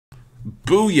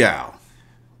Booyah!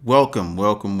 Welcome,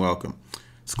 welcome, welcome.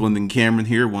 It's Glendon Cameron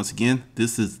here once again.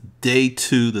 This is day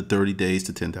 2, the 30 days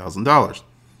to $10,000.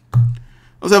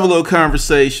 Let's have a little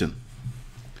conversation.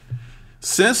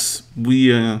 Since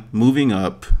we are moving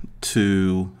up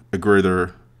to a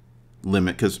greater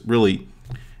limit, because really,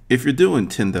 if you're doing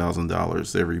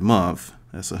 $10,000 every month,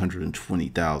 that's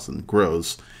 $120,000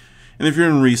 gross. And if you're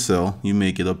in resale, you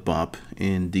may get a bump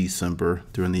in December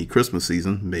during the Christmas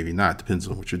season. Maybe not, depends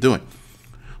on what you're doing.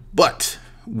 But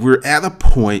we're at a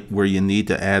point where you need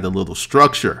to add a little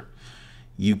structure.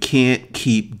 You can't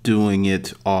keep doing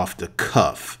it off the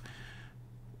cuff.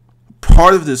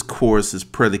 Part of this course is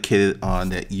predicated on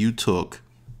that you took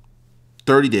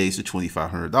 30 days to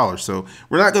 $2,500. So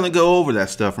we're not going to go over that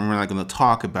stuff, and we're not going to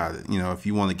talk about it. You know, if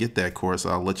you want to get that course,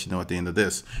 I'll let you know at the end of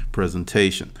this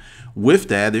presentation. With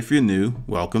that, if you're new,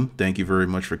 welcome. Thank you very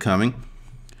much for coming.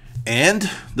 And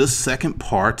the second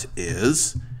part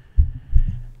is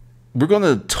we're going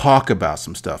to talk about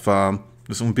some stuff.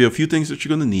 There's going to be a few things that you're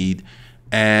going to need,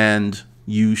 and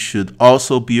you should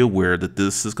also be aware that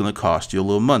this is going to cost you a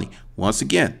little money. Once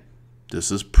again,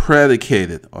 this is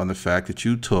predicated on the fact that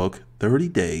you took 30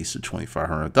 days to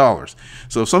 $2,500.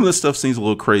 So if some of this stuff seems a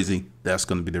little crazy, that's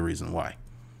going to be the reason why.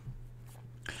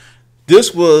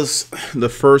 This was the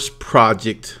first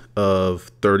project of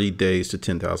 30 days to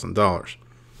 $10,000.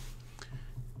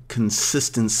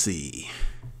 Consistency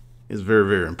is very,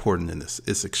 very important in this.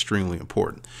 It's extremely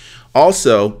important.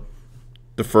 Also,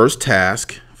 the first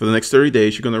task for the next 30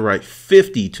 days, you're going to write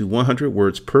 50 to 100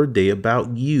 words per day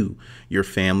about you, your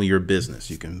family, your business.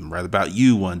 You can write about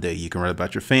you one day. You can write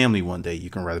about your family one day. You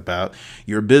can write about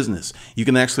your business. You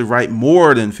can actually write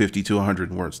more than 50 to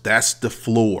 100 words. That's the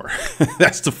floor.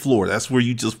 That's the floor. That's where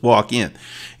you just walk in.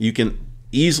 You can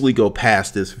easily go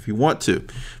past this if you want to,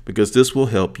 because this will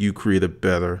help you create a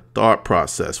better thought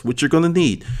process, which you're going to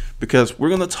need, because we're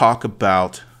going to talk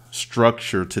about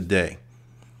structure today.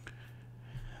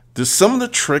 There's some of the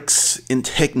tricks and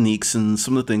techniques and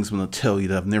some of the things I'm going to tell you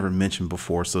that I've never mentioned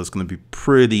before, so it's going to be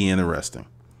pretty interesting.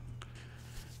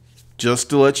 Just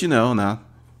to let you know, now,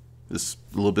 it's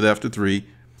a little bit after 3.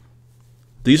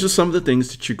 These are some of the things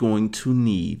that you're going to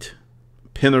need.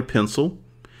 Pen or pencil,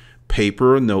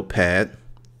 paper or notepad,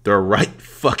 the right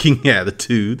fucking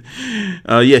attitude.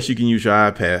 Yes, you can use your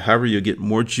iPad. However, you'll get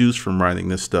more juice from writing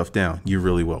this stuff down. You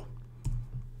really will.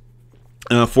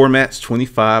 Formats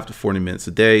 25 to 40 minutes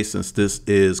a day, since this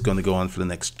is going to go on for the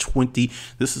next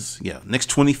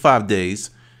 25 days.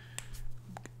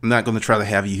 I'm not going to try to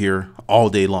have you here all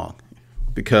day long,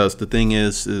 because the thing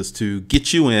is to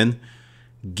get you in,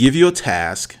 give you a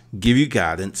task, give you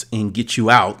guidance, and get you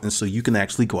out, and so you can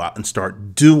actually go out and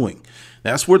start doing.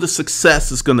 That's where the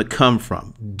success is going to come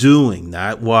from. Doing,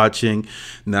 not watching,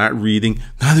 not reading,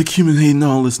 not accumulating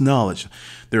all this knowledge.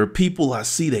 There are people I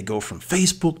see that go from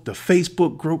Facebook to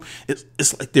Facebook group.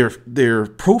 It's like their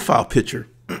profile picture.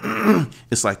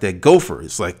 It's like that gopher.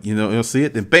 It's like, you know, you'll see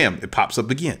it, then bam, it pops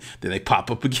up again. Then they pop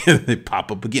up again, they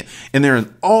pop up again. And they're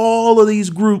in all of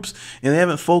these groups, and they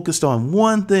haven't focused on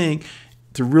one thing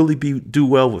to really do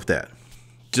well with that.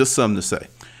 Just something to say.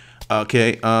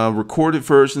 Okay, recorded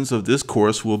versions of this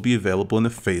course will be available in the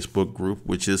Facebook group,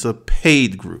 which is a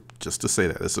paid group. Just to say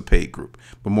that, it's a paid group,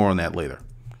 but more on that later.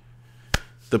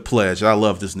 The pledge. I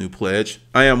love this new pledge.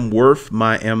 I am worth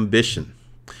my ambition.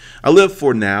 I live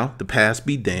for now. The past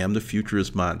be damned. The future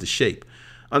is mine to shape.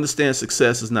 Understand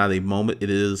success is not a moment.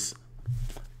 It's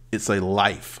a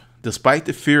life. Despite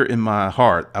the fear in my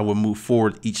heart, I will move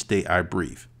forward each day I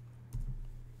breathe.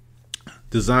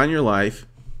 Design your life.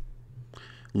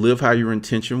 Live how your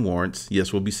intention warrants.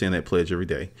 Yes, we'll be saying that pledge every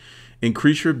day.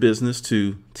 Increase your business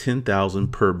to $10,000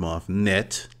 per month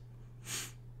net.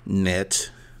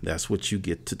 Net. That's what you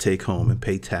get to take home and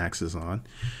pay taxes on.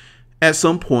 At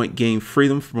some point, gain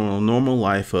freedom from a normal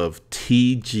life of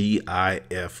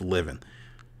TGIF living.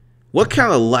 What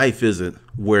kind of life is it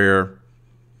where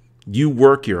you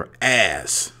work your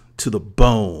ass to the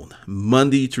bone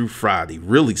Monday through Friday,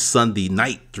 really Sunday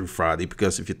night through Friday,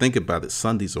 because if you think about it,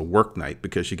 Sunday's a work night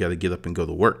because you got to get up and go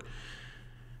to work,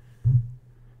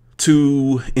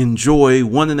 to enjoy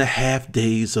 1.5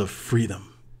 days of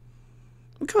freedom?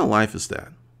 What kind of life is that?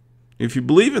 If you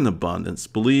believe in abundance,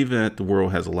 believe that the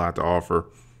world has a lot to offer,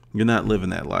 you're not living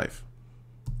that life.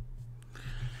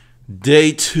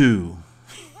 Day 2.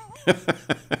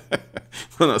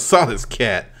 When I saw this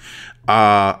cat,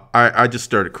 I just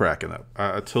started cracking up.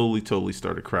 I totally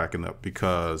started cracking up,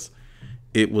 because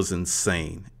it was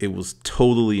insane. It was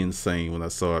totally insane when I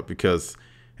saw it, because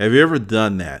have you ever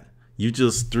done that? You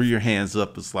just threw your hands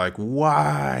up. It's like,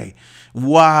 why?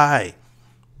 Why?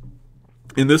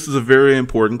 And this is a very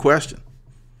important question.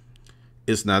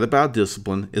 It's not about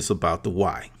discipline. It's about the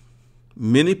why.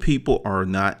 Many people are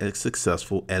not as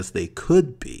successful as they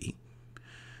could be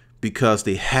because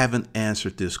they haven't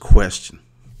answered this question.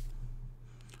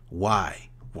 Why?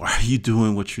 Why are you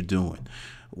doing what you're doing?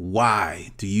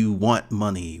 Why do you want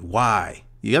money? Why?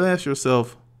 You got to ask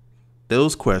yourself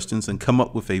those questions and come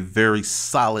up with a very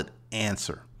solid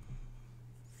answer.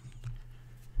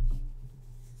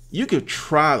 You could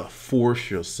try to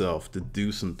force yourself to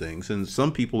do some things, and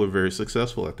some people are very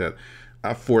successful at that.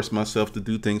 I forced myself to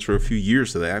do things for a few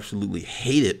years that I absolutely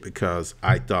hated because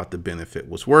I thought the benefit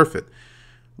was worth it.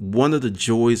 One of the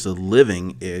joys of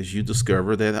living is you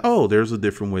discover that, oh, there's a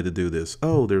different way to do this.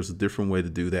 Oh, there's a different way to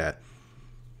do that.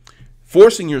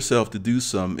 Forcing yourself to do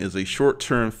some is a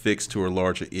short-term fix to a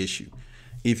larger issue.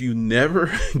 If you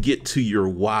never get to your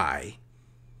why,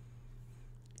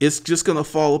 it's just going to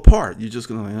fall apart. You're just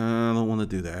going to, I don't want to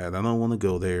do that. I don't want to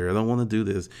go there. I don't want to do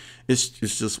this. It's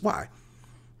just why.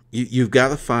 You've got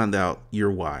to find out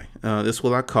your why. That's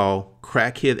what I call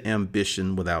crackhead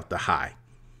ambition without the high.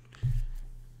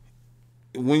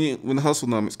 When the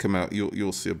Hustlenomics come out,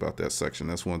 you'll see about that section.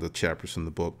 That's one of the chapters in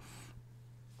the book.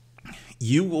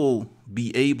 You will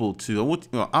be able to,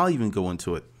 I'll even go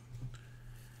into it.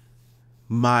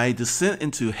 My descent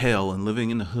into hell and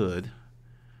living in the hood,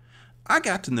 I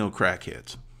got to know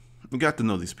crackheads. I got to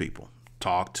know these people,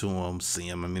 talk to them, see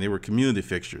them. I mean, they were community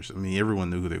fixtures. I mean, everyone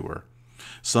knew who they were.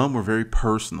 Some were very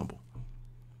personable.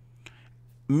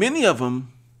 Many of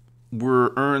them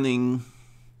were earning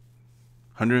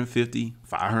 $150,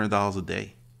 $500 a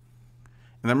day.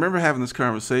 And I remember having this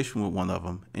conversation with one of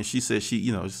them, and she said,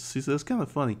 she said, it's kind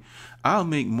of funny. I'll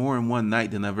make more in one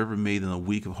night than I've ever made in a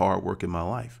week of hard work in my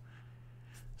life.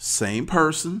 Same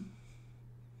person,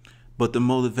 but the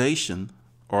motivation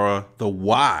or the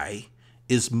why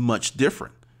is much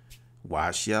different. Why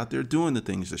is she out there doing the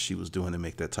things that she was doing to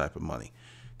make that type of money?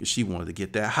 Because she wanted to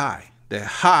get that high. That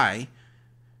high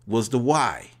was the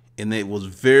why. And it was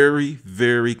very,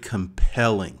 very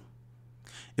compelling.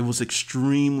 It was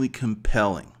extremely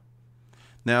compelling.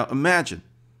 Now imagine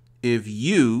if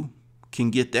you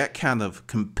can get that kind of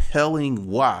compelling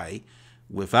why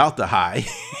without the high,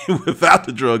 without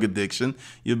the drug addiction,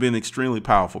 you'll be an extremely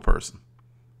powerful person.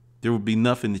 There would be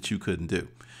nothing that you couldn't do.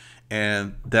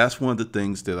 And that's one of the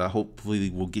things that I hopefully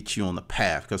will get you on the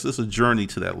path, because it's a journey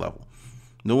to that level.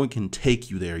 No one can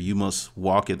take you there. You must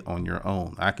walk it on your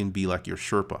own. I can be like your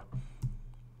Sherpa.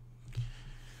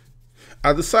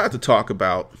 I decided to talk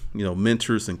about,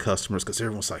 mentors and customers, because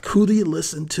everyone's like, who do you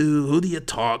listen to? Who do you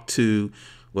talk to?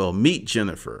 Well, meet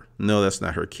Jennifer. No, that's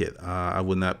not her kid. I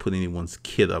would not put anyone's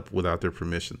kid up without their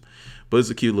permission. But it's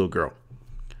a cute little girl.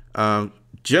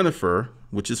 Jennifer,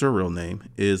 which is her real name,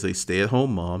 is a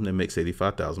stay-at-home mom that makes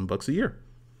 $85,000 a year.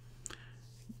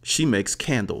 She makes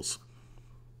candles.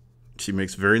 She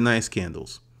makes very nice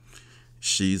candles.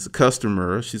 She's a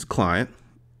customer. She's a client.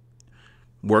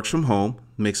 Works from home.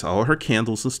 Makes all her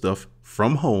candles and stuff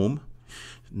from home.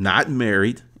 Not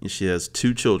married. And she has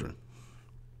 2 children.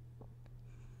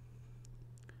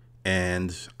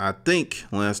 And I think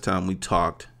last time we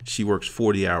talked, she works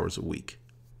 40 hours a week.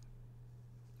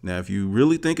 Now, if you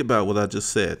really think about what I just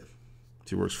said,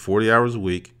 she works 40 hours a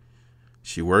week.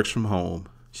 She works from home.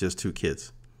 She has 2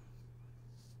 kids.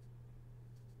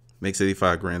 Makes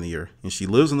 $85,000 a year. And she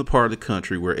lives in the part of the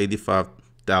country where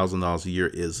 $85,000 a year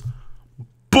is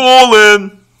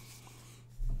bullin'.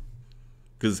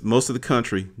 Because most of the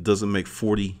country doesn't make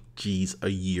 40 G's a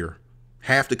year.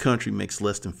 Half the country makes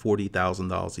less than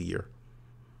 $40,000 a year.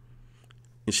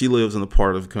 And she lives in a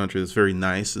part of the country that's very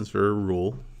nice and it's very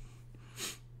rural.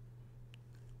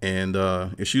 And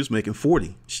if she was making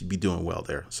 40, she'd be doing well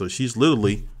there. So she's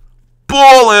literally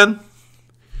balling.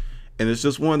 And it's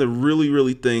just one of the really,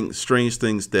 really strange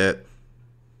things that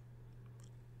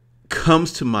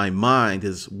comes to my mind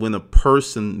is when a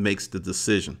person makes the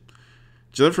decision.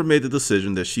 Jennifer made the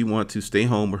decision that she wanted to stay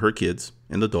home with her kids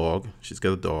and the dog. She's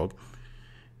got a dog.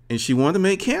 And she wanted to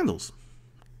make candles.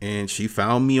 And she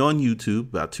found me on YouTube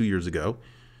about 2 years ago.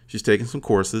 She's taken some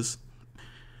courses.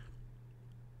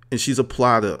 And she's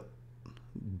applied a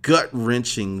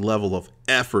gut-wrenching level of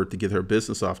effort to get her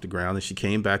business off the ground. And she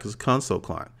came back as a consult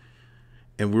client.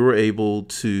 And we were able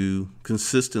to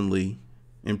consistently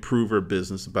improve her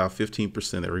business about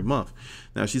 15% every month.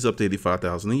 Now she's up to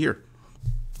 $85,000 a year.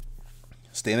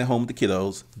 Staying at home with the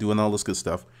kiddos, doing all this good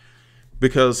stuff.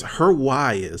 Because her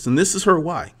why is, and this is her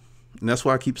why. And that's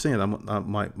why I keep saying I'm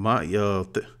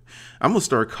gonna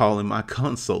start calling my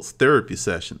consults therapy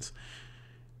sessions.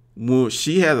 Well,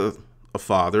 she had a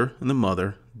father and a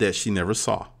mother that she never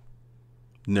saw.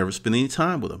 Never spent any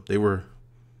time with them. They were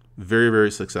very,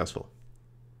 very successful.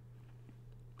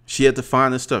 She had to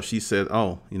find this stuff. She said,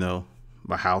 oh,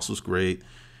 my house was great,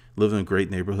 lived in a great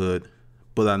neighborhood,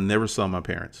 but I never saw my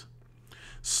parents.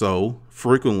 So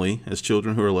frequently, as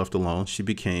children who are left alone, she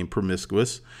became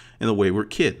promiscuous and a wayward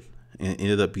kid and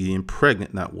ended up getting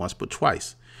pregnant not once but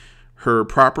twice. Her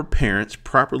proper parents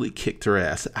properly kicked her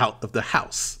ass out of the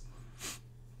house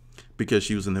because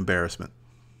she was an embarrassment.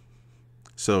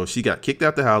 So she got kicked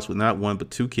out the house with not one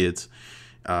but two kids.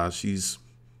 She's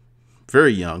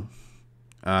very young.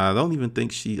 I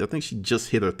think she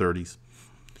just hit her 30s.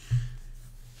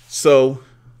 So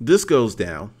this goes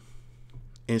down.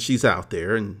 And she's out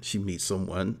there and she meets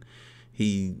someone.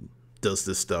 He does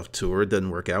this stuff to her. It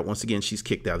doesn't work out. Once again, she's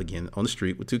kicked out again on the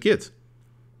street with two kids.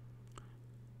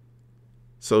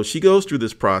 So she goes through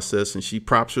this process and she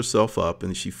props herself up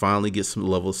and she finally gets some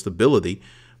level of stability.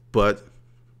 But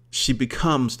she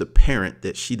becomes the parent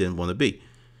that she didn't want to be.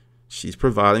 She's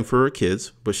providing for her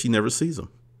kids, but she never sees them.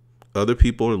 Other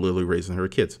people are literally raising her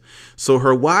kids. So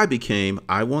her why became,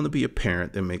 I want to be a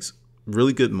parent that makes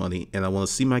really good money, and I want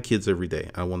to see my kids every day.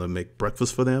 I want to make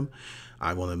breakfast for them.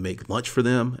 I want to make lunch for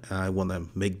them. And I want to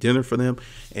make dinner for them.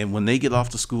 And when they get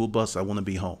off the school bus, I want to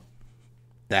be home.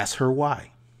 That's her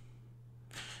why.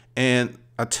 And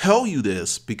I tell you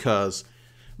this because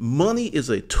money is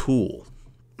a tool.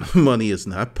 Money is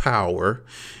not power.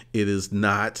 It is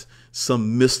not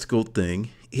some mystical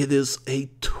thing. It is a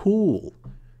tool.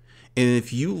 And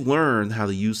if you learn how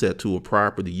to use that tool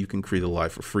properly, you can create a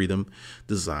life of freedom,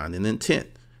 design, and intent,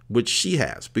 which she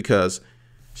has because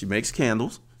she makes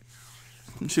candles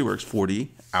and she works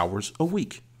 40 hours a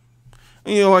week.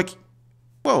 And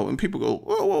and people go,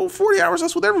 well, 40 hours,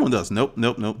 that's what everyone does. Nope.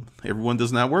 Everyone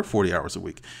does not work 40 hours a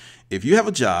week. If you have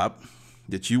a job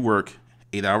that you work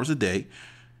 8 hours a day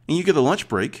and you get a lunch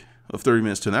break of 30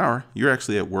 minutes to an hour, you're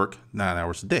actually at work 9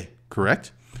 hours a day,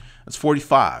 correct? That's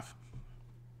 45.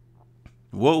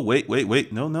 Whoa,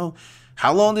 wait. No.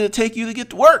 How long did it take you to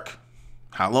get to work?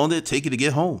 How long did it take you to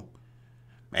get home?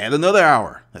 Add another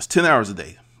hour. That's 10 hours a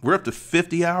day. We're up to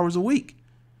 50 hours a week.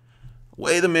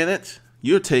 Wait a minute.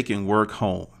 You're taking work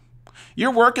home.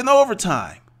 You're working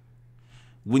overtime.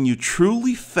 When you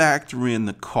truly factor in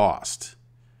the cost,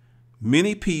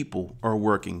 many people are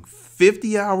working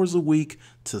 50 hours a week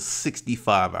to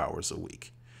 65 hours a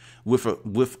week with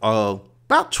about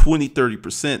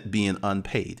 20-30% being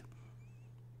unpaid.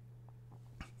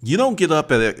 You don't get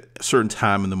up at a certain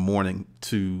time in the morning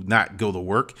to not go to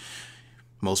work.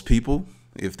 Most people,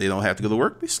 if they don't have to go to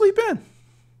work, they sleep in.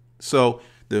 So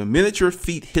the minute your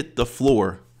feet hit the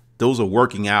floor, those are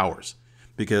working hours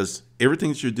because everything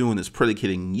that you're doing is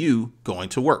predicating you going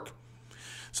to work.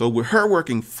 So with her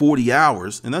working 40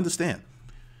 hours, and understand,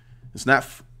 it's not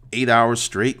 8 hours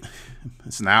straight.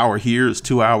 It's an hour here, it's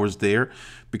 2 hours there,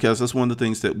 because that's one of the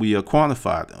things that we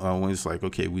quantified. When it's like,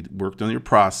 okay, we worked on your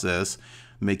process,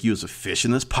 make you as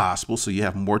efficient as possible so you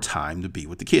have more time to be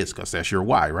with the kids because that's your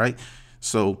why, right?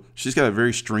 So she's got a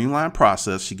very streamlined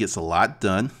process. She gets a lot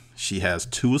done. She has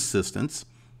 2 assistants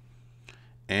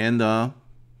and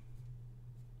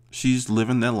she's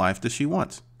living that life that she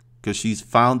wants because she's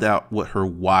found out what her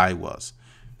why was.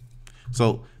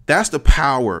 So that's the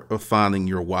power of finding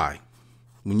your why.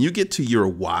 When you get to your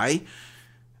why,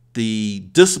 the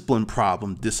discipline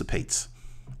problem dissipates.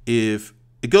 If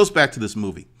it goes back to this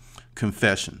movie,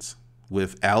 Confessions,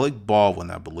 with Alec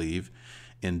Baldwin, I believe,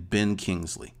 and Ben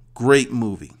Kingsley. Great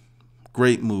movie.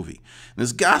 Great movie. And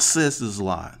this guy says this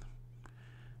line.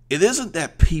 It isn't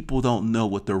that people don't know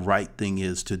what the right thing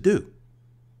is to do.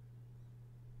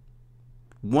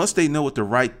 Once they know what the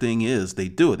right thing is, they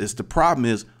do it. The problem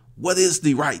is, what is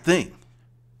the right thing?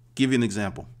 Give you an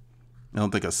example. I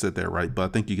don't think I said that right, but I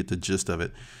think you get the gist of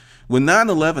it. When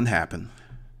 9/11 happened,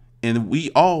 and we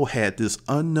all had this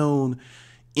unknown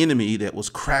enemy that was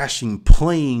crashing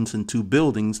planes into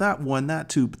buildings, not 1, not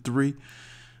 2, but 3.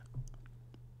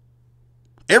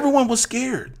 Everyone was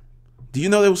scared. Do you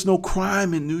know there was no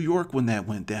crime in New York when that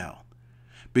went down?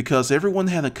 Because everyone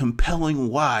had a compelling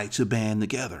why to band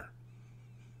together.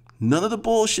 None of the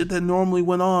bullshit that normally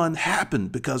went on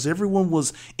happened because everyone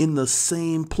was in the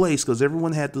same place because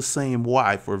everyone had the same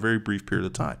why for a very brief period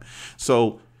of time.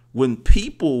 So when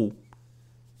people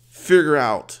figure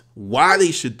out why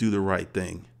they should do the right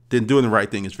thing, then doing the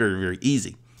right thing is very, very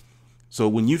easy. So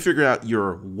when you figure out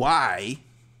your why,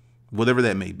 whatever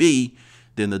that may be,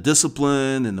 then the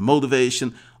discipline and the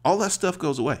motivation, all that stuff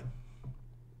goes away.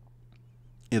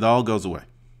 It all goes away.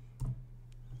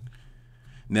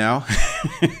 Now,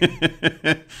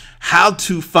 how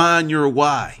to find your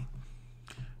why.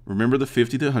 Remember the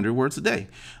 50 to 100 words a day.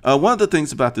 One of the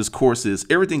things about this course is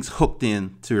everything's hooked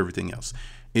in to everything else.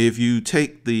 If you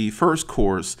take the first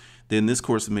course, then this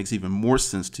course makes even more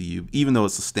sense to you, even though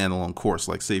it's a standalone course.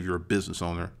 Like say if you're a business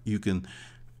owner, you can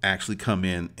actually come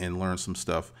in and learn some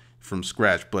stuff from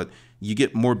scratch, but you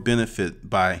get more benefit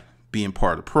by being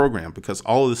part of the program because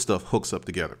all of this stuff hooks up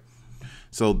together.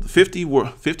 So 50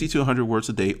 to 100 words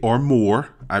a day or more,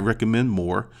 I recommend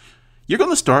more, you're going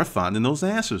to start finding those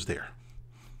answers there.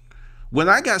 When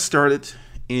I got started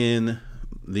in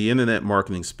the internet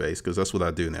marketing space, because that's what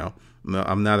I do now,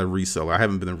 I'm not a reseller. I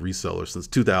haven't been a reseller since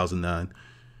 2009.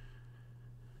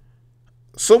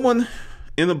 Someone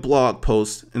in a blog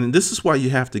post, and this is why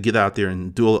you have to get out there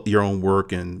and do your own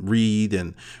work and read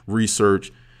and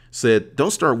research, said,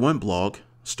 don't start one blog,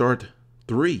 start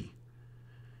 3.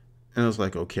 And I was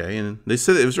like, okay. And they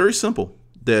said it was very simple,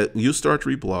 that you start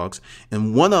 3 blogs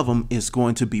and one of them is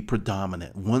going to be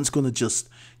predominant. One's going to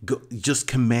just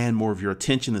command more of your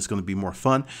attention. It's going to be more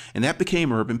fun. And that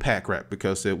became Urban Pack Rat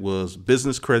because it was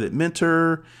Business Credit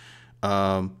Mentor,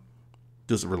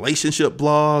 there's a relationship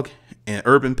blog, and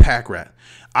Urban Pack Rat.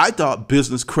 I thought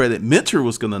Business Credit Mentor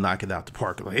was going to knock it out the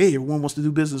park. Like, hey, everyone wants to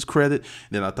do business credit.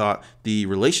 Then I thought the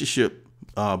relationship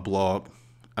blog,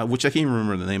 which I can't even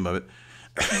remember the name of it,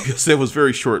 because it was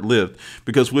very short-lived.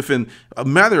 Because within a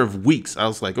matter of weeks, I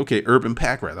was like, okay, Urban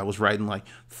Pack Rat. I was writing like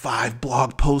 5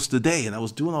 blog posts a day, and I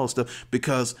was doing all this stuff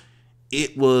because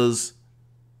it was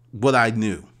what I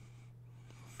knew.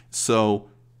 So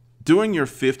doing your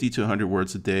 50 to 100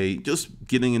 words a day, just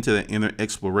getting into that inner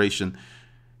exploration,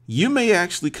 you may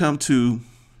actually come to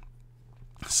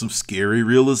some scary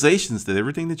realizations that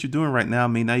everything that you're doing right now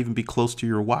may not even be close to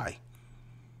your why.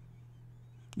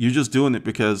 You're just doing it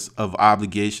because of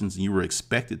obligations and you were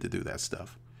expected to do that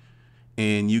stuff.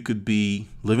 And you could be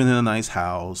living in a nice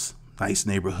house, nice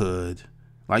neighborhood,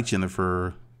 like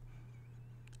Jennifer,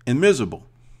 and miserable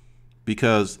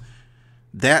because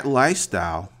that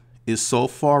lifestyle is so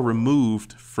far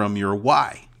removed from your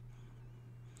why.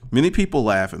 Many people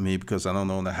laugh at me because I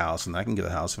don't own a house and I can get a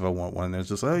house if I want one. There's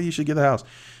just, oh, you should get a house.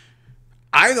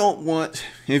 I don't want,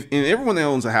 and everyone that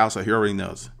owns a house out here already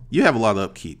knows, you have a lot of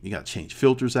upkeep. You got to change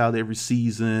filters out every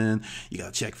season. You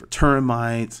got to check for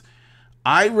termites.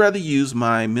 I'd rather use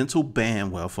my mental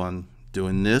bandwidth on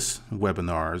doing this,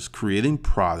 webinars, creating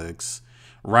products,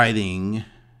 writing,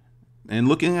 and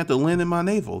looking at the lint in my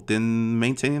navel than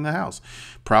maintaining the house.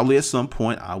 Probably at some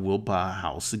point I will buy a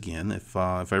house again. If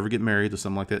I ever get married or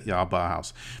something like that, yeah, I'll buy a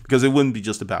house. Because it wouldn't be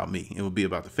just about me. It would be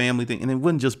about the family thing. And it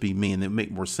wouldn't just be me, and it would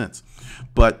make more sense.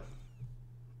 But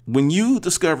when you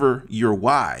discover your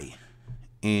why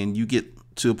and you get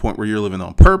to a point where you're living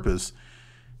on purpose,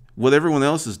 what everyone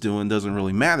else is doing doesn't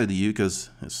really matter to you because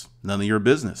it's none of your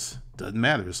business. Doesn't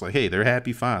matter. It's like, hey, they're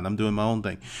happy, fine. I'm doing my own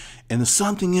thing. And there's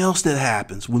something else that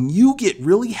happens. When you get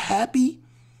really happy,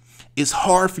 it's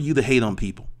hard for you to hate on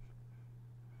people.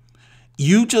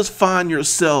 You just find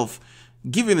yourself,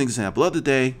 give you an example. The other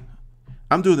day,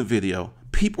 I'm doing a video.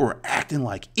 People were acting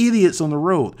like idiots on the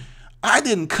road. I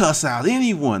didn't cuss out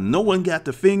anyone. No one got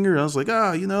the finger. I was like,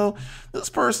 this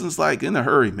person's like in a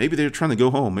hurry. Maybe they're trying to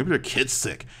go home. Maybe their kid's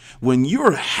sick. When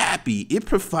you're happy, it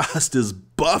provides this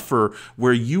buffer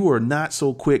where you are not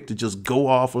so quick to just go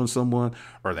off on someone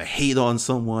or to hate on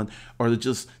someone or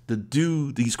to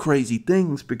do these crazy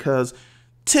things because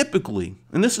typically,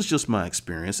 and this is just my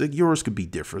experience, yours could be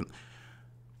different,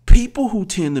 people who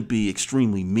tend to be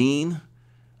extremely mean,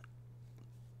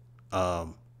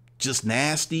 just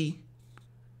nasty,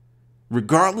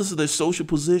 regardless of their social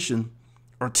position,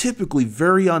 are typically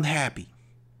very unhappy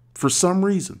for some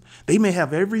reason. They may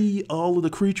have all of the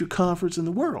creature comforts in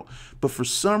the world, but for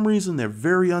some reason, they're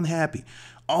very unhappy.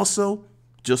 Also,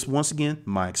 just once again,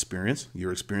 my experience,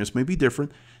 your experience may be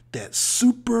different, that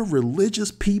super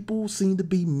religious people seem to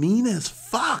be mean as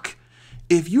fuck.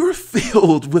 If you're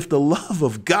filled with the love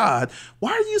of God,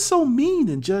 why are you so mean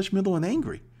and judgmental and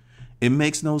angry? It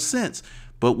makes no sense.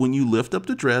 But when you lift up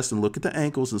the dress and look at the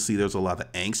ankles and see there's a lot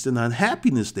of angst and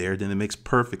unhappiness there, then it makes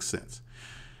perfect sense.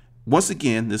 Once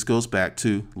again, this goes back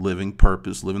to living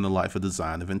purpose, living the life of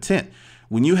design of intent.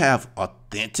 When you have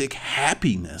authentic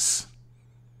happiness,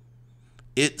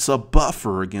 it's a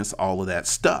buffer against all of that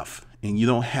stuff. And you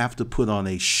don't have to put on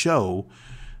a show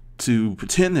to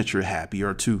pretend that you're happy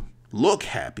or to look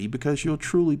happy because you'll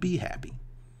truly be happy,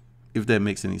 if that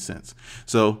makes any sense.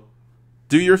 So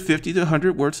do your 50 to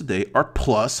 100 words a day or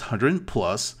plus, 100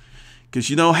 plus, because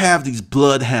you don't have these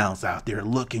bloodhounds out there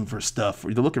looking for stuff.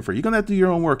 You're going to have to do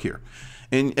your own work here.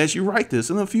 And as you write this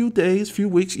in a few days, few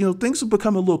weeks, things will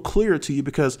become a little clearer to you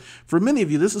because for many of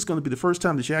you, this is going to be the first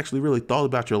time that you actually really thought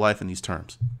about your life in these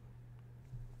terms.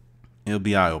 It'll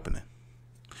be eye-opening.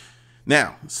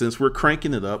 Now, since we're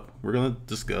cranking it up, we're going to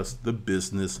discuss the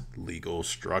business legal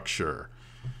structure.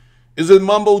 Is it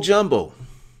mumbo jumbo?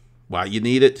 Why you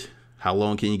need it? How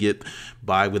long can you get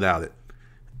by without it?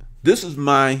 This is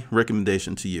my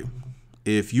recommendation to you.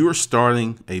 If you're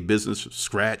starting a business from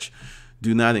scratch,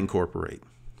 do not incorporate.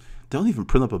 Don't even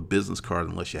print up a business card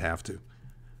unless you have to.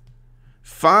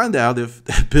 Find out if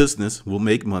that business will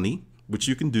make money, which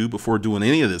you can do before doing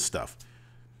any of this stuff.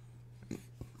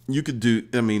 You could do,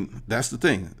 that's the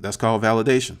thing. That's called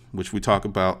validation, which we talk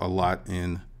about a lot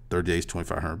in 30 days,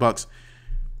 $2,500.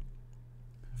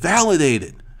 Validate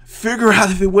it. Figure out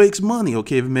if it makes money.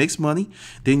 Okay, if it makes money,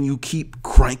 then you keep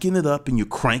cranking it up and you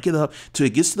crank it up till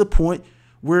it gets to the point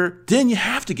where then you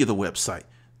have to get a website.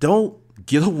 Don't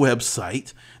get a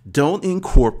website. Don't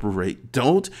incorporate.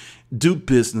 Don't do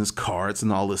business cards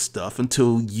and all this stuff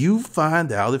until you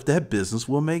find out if that business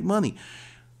will make money.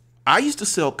 I used to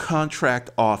sell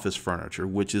contract office furniture,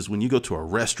 which is when you go to a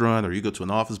restaurant or you go to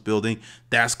an office building,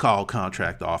 that's called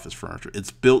contract office furniture.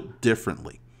 It's built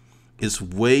differently.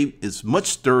 It's much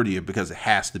sturdier because it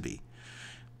has to be.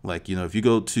 Like, if you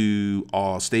go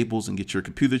to Staples and get your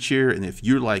computer chair, and if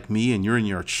you're like me and you're in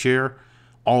your chair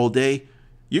all day,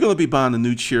 you're going to be buying a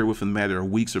new chair within a matter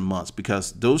of weeks or months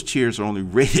because those chairs are only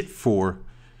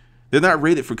they're not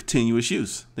rated for continuous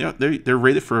use. They're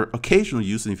rated for occasional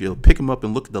use. And if you pick them up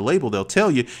and look at the label, they'll tell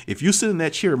you if you sit in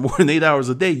that chair more than 8 hours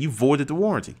a day, you voided the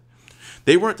warranty.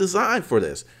 They weren't designed for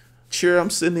this. Chair I'm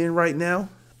sitting in right now,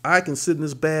 I can sit in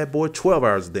this bad boy 12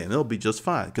 hours a day and it'll be just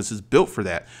fine because it's built for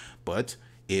that. But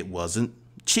it wasn't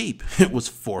cheap. It was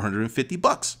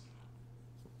 $450.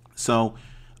 So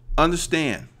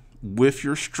understand, with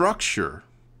your structure,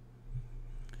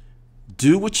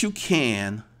 do what you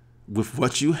can with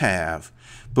what you have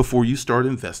before you start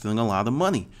investing a lot of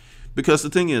money. Because the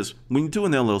thing is, when you do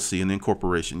an LLC, an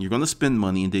incorporation, you're going to spend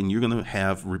money and then you're going to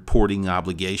have reporting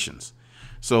obligations.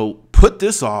 So put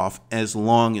this off as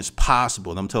long as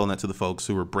possible. And I'm telling that to the folks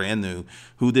who are brand new,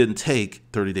 who didn't take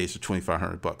 30 days for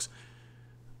 $2,500.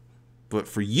 But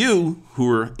for you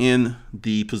who are in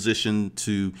the position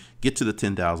to get to the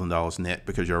 $10,000 net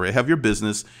because you already have your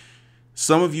business,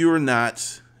 some of you are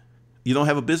not, you don't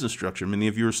have a business structure. Many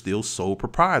of you are still sole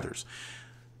proprietors.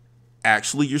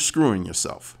 Actually, you're screwing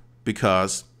yourself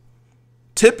because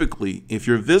typically if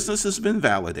your business has been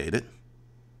validated,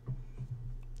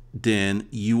 then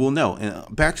you will know.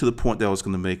 And back to the point that I was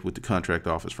going to make with the contract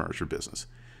office furniture business.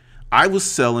 I was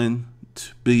selling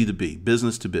B2B,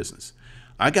 business to business.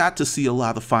 I got to see a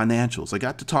lot of financials. I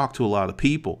got to talk to a lot of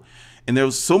people. And there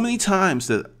was so many times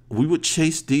that we would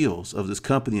chase deals of this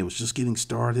company that was just getting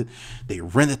started. They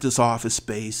rented this office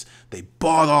space. They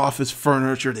bought office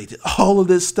furniture. They did all of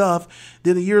this stuff.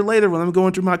 Then a year later, when I'm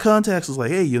going through my contacts, I was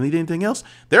like, hey, you need anything else?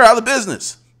 They're out of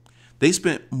business. They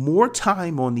spent more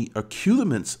time on the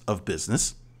accoutrements of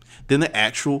business than the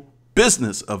actual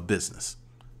business of business.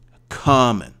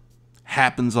 Common.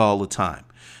 Happens all the time.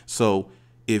 So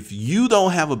if you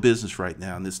don't have a business right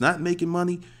now and it's not making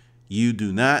money, you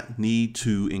do not need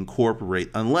to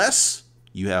incorporate unless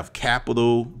you have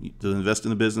capital to invest in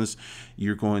the business.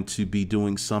 You're going to be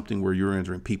doing something where you're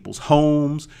entering people's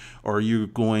homes or you're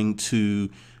going to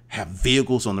have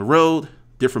vehicles on the road.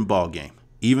 Different ball game.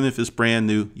 Even if it's brand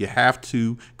new, you have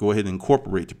to go ahead and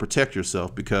incorporate to protect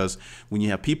yourself because when you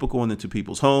have people going into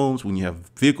people's homes, when you have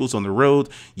vehicles on the road,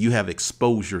 you have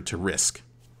exposure to risk.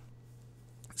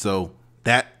 So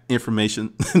that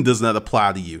information does not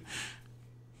apply to you.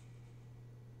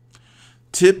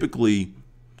 Typically,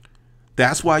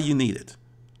 that's why you need it.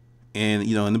 And,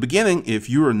 in the beginning, if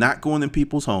you are not going in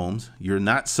people's homes, you're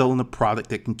not selling a product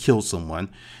that can kill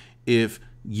someone, if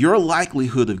your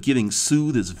likelihood of getting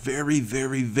sued is very,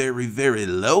 very, very, very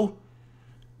low,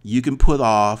 you can put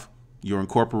off your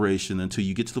incorporation until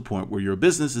you get to the point where your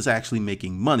business is actually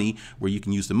making money, where you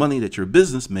can use the money that your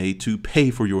business made to pay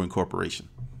for your incorporation.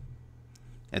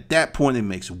 At that point, it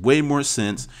makes way more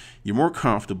sense. You're more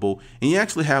comfortable, and you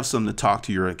actually have something to talk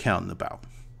to your accountant about.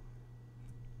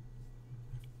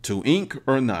 To Inc.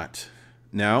 or not.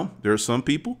 Now, there are some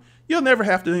people you'll never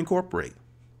have to incorporate.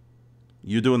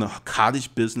 You're doing a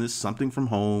cottage business, something from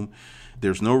home.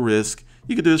 There's no risk.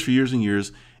 You could do this for years and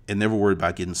years and never worry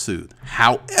about getting sued.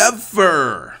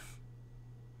 However,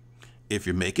 if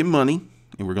you're making money,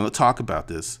 and we're going to talk about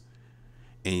this,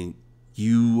 and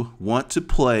you want to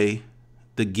play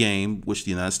the game which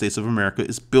the United States of America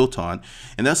is built on,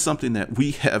 and that's something that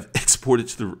we have exported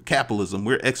to the capitalism.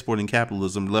 We're exporting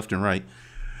capitalism left and right.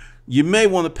 You may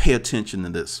want to pay attention to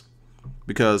this.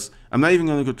 Because I'm not even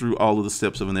going to go through all of the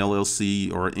steps of an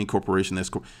LLC or an incorporation.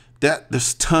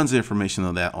 There's tons of information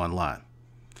on that online.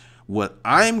 What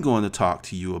I'm going to talk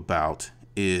to you about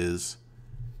is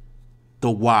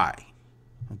the why.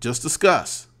 Just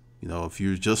discuss You know, if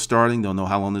you're just starting, don't know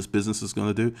how long this business is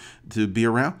going to be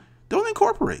around, don't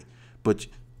incorporate. But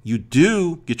you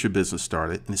do get your business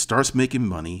started and it starts making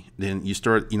money, then you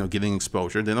start, getting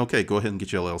exposure, then okay, go ahead and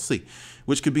get your LLC,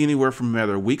 which could be anywhere from a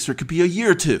matter of weeks or it could be a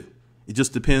year or two. It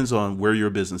just depends on where your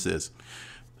business is.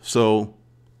 So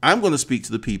I'm going to speak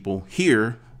to the people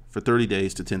here for 30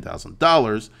 days to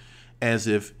 $10,000 as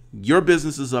if your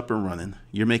business is up and running,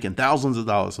 you're making thousands of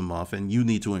dollars a month and you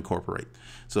need to incorporate.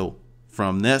 So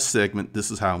from that segment,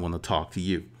 this is how I'm going to talk to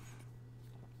you.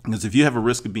 Because if you have a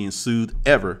risk of being sued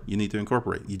ever, you need to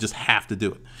incorporate. You just have to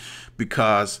do it.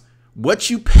 Because what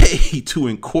you pay to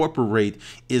incorporate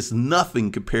is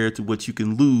nothing compared to what you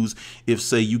can lose if,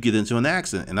 say, you get into an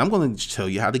accident. And I'm going to tell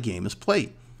you how the game is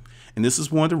played. And this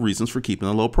is one of the reasons for keeping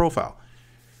a low profile.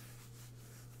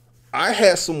 I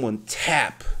had someone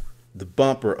tap the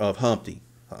bumper of Humpty.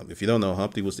 If you don't know,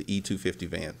 Humpty was the E250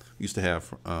 van we used to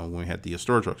have when we had the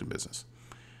storage trucking business.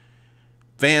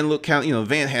 Van looked kind of,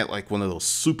 van had like one of those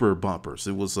super bumpers.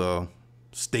 It was a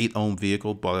state-owned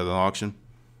vehicle, bought at an auction.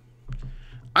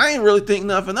 I ain't really think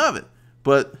nothing of it.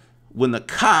 But when the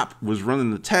cop was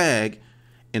running the tag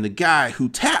and the guy who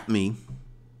tapped me,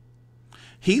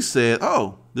 he said,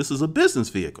 oh, this is a business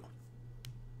vehicle.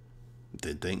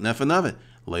 Didn't think nothing of it.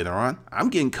 Later on, I'm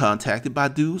getting contacted by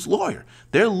dude's lawyer.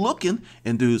 They're looking,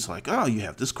 and dude's like, oh, you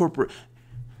have this corporate.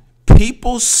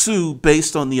 People sue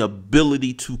based on the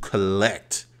ability to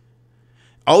collect.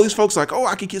 All these folks are like, oh,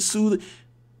 I could get sued.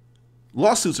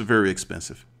 Lawsuits are very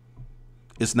expensive.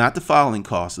 It's not the filing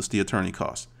cost, it's the attorney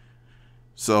cost.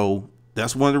 So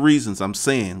that's one of the reasons I'm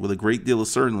saying with a great deal of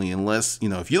certainty, unless,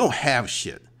 if you don't have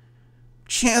shit,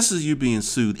 chances of you being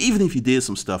sued, even if you did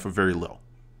some stuff, are very low.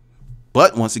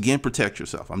 But once again, protect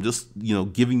yourself. I'm just,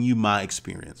 giving you my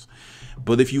experience.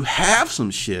 But if you have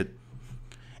some shit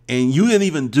and you didn't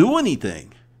even do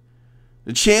anything,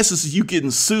 the chances of you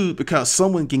getting sued because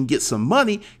someone can get some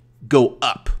money go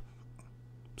up.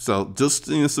 So just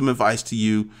some advice to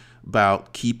you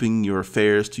about keeping your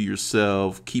affairs to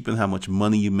yourself, keeping how much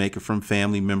money you make from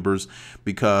family members,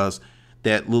 because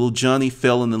that little Johnny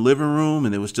fell in the living room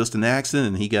and it was just an accident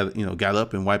and he got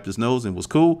up and wiped his nose and was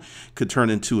cool, could turn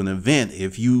into an event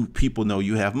if people know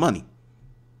you have money.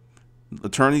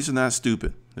 Attorneys are not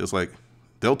stupid. It's like,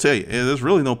 they'll tell you, hey, there's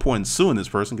really no point in suing this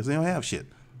person because they don't have shit.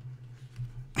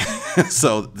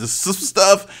 So this is some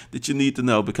stuff that you need to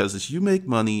know, because as you make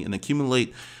money and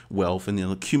accumulate wealth and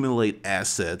accumulate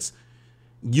assets,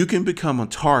 you can become a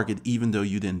target even though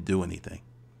you didn't do anything.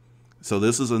 So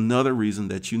this is another reason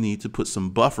that you need to put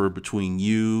some buffer between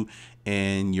you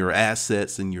and your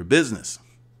assets and your business.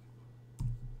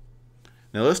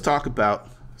 Now let's talk about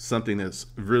something that's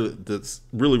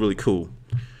really cool.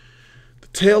 The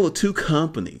tale of two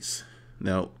companies.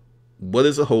 Now, what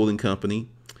is a holding company?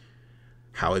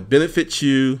 How it benefits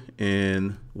you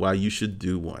and why you should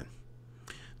do one.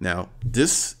 Now,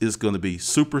 this is going to be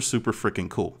super freaking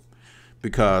cool,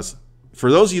 because for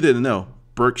those of you that didn't know,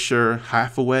 Berkshire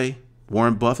Hathaway,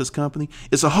 Warren Buffett's company,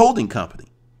 it's a holding company.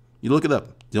 You look it up.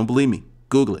 You don't believe me?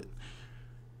 Google it.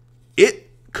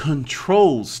 It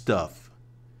controls stuff.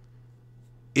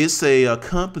 It's a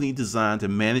company designed to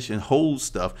manage and hold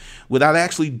stuff without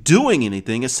actually doing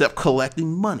anything except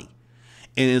collecting money.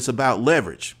 And it's about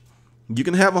leverage. You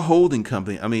can have a holding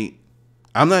company. I mean,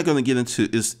 I'm not going to get into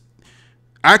this.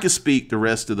 I could speak the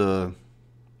rest of the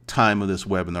time of this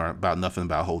webinar about nothing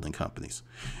about holding companies.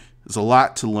 There's a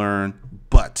lot to learn,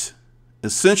 but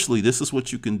essentially, this is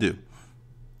what you can do.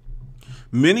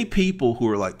 Many people who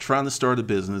are like trying to start a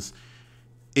business,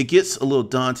 it gets a little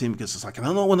daunting because it's like, I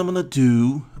don't know what I'm going to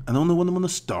do. I don't know when I'm going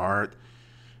to start.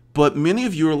 But many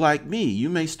of you are like me. You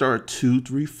may start 2,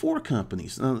 3, 4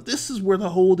 companies. Now, this is where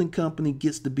the holding company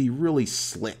gets to be really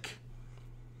slick.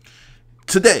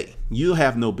 Today, you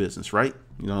have no business, right?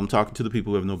 I'm talking to the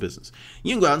people who have no business.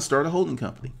 You can go out and start a holding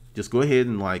company. Just go ahead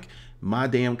and like My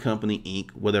Damn Company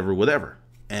Inc., whatever.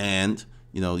 And,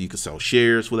 you can sell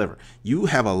shares, whatever. You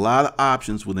have a lot of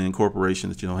options with an incorporation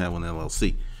that you don't have with an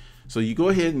LLC. So you go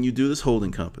ahead and you do this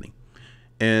holding company.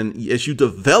 And as you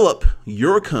develop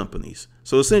your companies,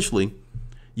 so essentially,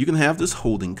 you can have this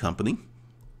holding company.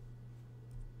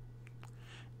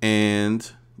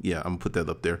 And yeah, I'm going to put that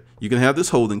up there. You can have this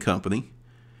holding company.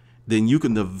 Then you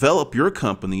can develop your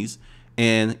companies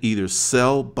and either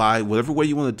sell, buy, whatever way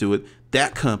you want to do it,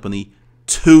 that company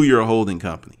to your holding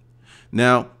company.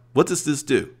 Now, what does this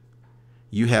do?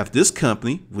 You have this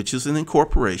company, which is an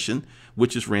incorporation,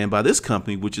 which is ran by this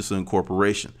company, which is an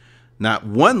incorporation. Not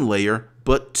one layer,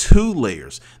 but 2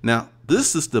 layers. Now,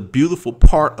 this is the beautiful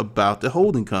part about the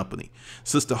holding company.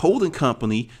 Since the holding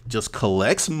company just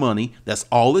collects money, that's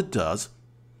all it does.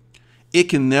 it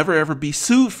can never ever be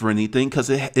sued for anything because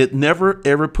it never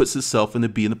ever puts itself in to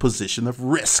be in a position of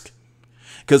risk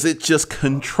because it just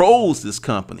controls this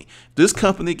company. This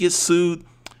company gets sued,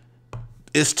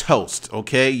 it's toast.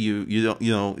 Okay, you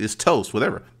don't, it's toast.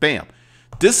 Whatever. Bam.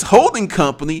 This holding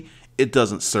company, it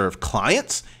doesn't serve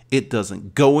clients. It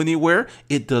doesn't go anywhere.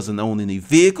 It doesn't own any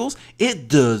vehicles. It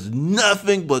does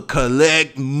nothing but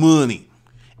collect money,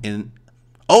 and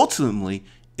ultimately,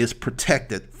 it's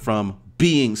protected from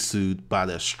being sued by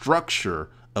the structure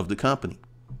of the company.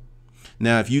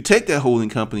 Now, if you take that holding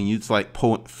company and you just like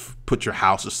put your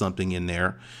house or something in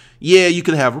there, yeah, you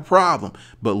could have a problem.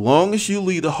 But long as you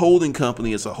leave the holding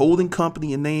company as a holding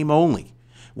company in name only,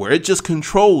 where it just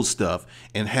controls stuff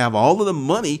and have all of the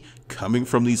money coming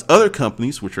from these other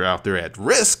companies, which are out there at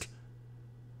risk,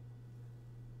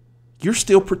 you're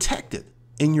still protected.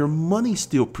 And your money's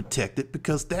still protected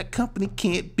because that company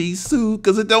can't be sued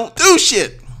because it don't do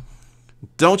shit.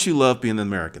 Don't you love being an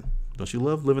American? Don't you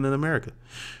love living in America?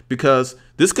 Because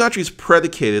this country is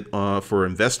predicated for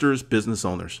investors, business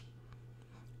owners.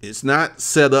 It's not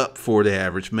set up for the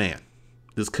average man.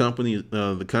 This company,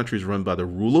 the country is run by the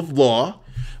rule of law,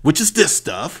 which is this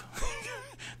stuff.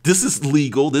 This is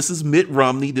legal. This is Mitt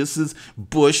Romney. This is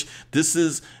Bush. This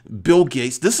is Bill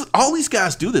Gates. This is all these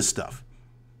guys do this stuff.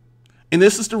 And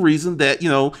this is the reason that,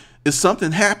 if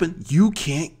something happened, you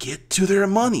can't get to their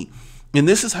money. And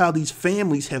this is how these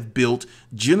families have built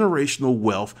generational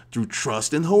wealth through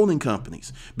trust and holding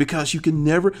companies. Because you can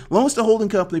never, as long as the holding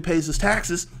company pays its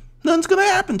taxes, nothing's going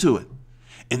to happen to it.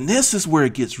 And this is where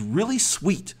it gets really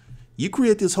sweet. You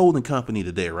create this holding company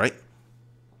today, right?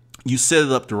 You set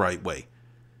it up the right way.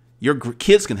 Your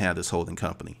kids can have this holding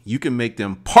company. You can make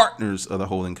them partners of the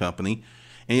holding company.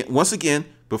 And once again,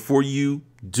 before you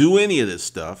do any of this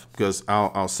stuff, because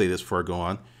I'll say this before I go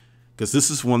on, because this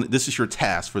is your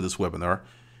task for this webinar.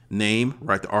 Name,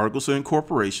 write the articles of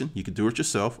incorporation. You can do it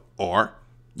yourself, or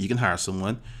you can hire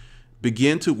someone.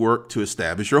 Begin to work to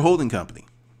establish your holding company.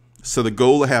 So the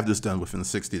goal to have this done within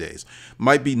 60 days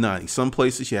might be 90. Some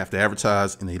places you have to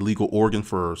advertise in a legal organ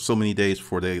for so many days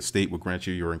before the state will grant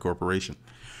you your incorporation.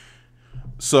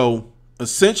 So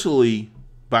essentially,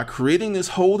 by creating this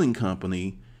holding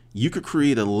company, you could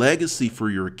create a legacy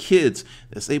for your kids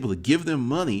that's able to give them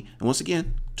money. And once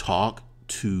again, talk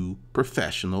to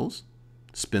professionals,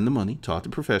 spend the money, talk to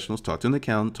professionals, talk to an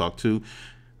accountant, an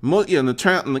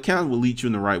accountant will lead you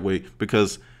in the right way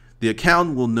because the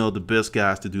accountant will know the best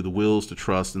guys to do the wills, the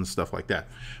trust, and stuff like that.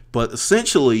 But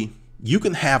essentially, you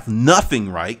can have nothing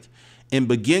right and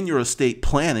begin your estate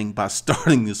planning by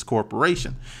starting this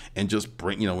corporation and just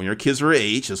bring, when your kids are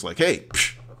age, it's like, hey,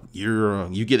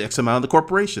 you get X amount of the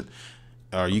corporation,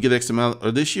 or you get X amount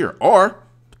of this year, or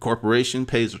the corporation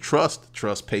pays the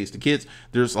trust pays the kids.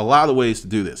 There's a lot of ways to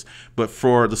do this. But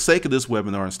for the sake of this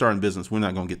webinar and starting business, we're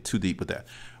not going to get too deep with that.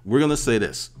 We're going to say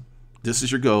this. This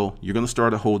is your goal. You're going to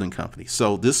start a holding company.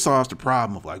 So this solves the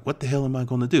problem of like, what the hell am I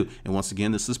going to do? And once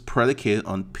again, this is predicated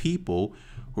on people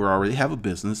who already have a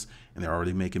business and they're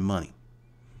already making money.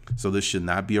 So this should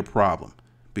not be a problem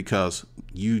because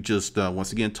you just,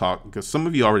 once again, talk, because some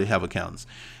of you already have accountants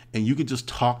and you can just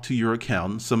talk to your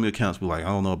accountant. Some of your accountants will be like, I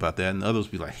don't know about that. And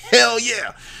others will be like, hell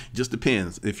yeah. Just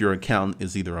depends if your accountant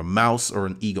is either a mouse or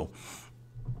an eagle.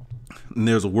 And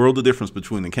there's a world of difference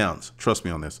between accountants. Trust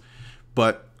me on this.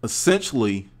 But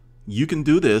essentially, you can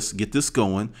do this, get this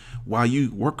going while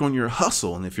you work on your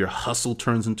hustle. And if your hustle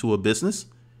turns into a business,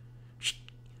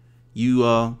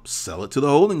 you sell it to the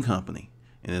holding company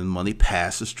and then money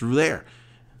passes through there.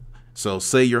 So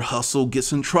say your hustle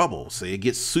gets in trouble, say it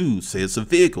gets sued, say it's a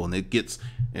vehicle and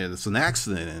it's an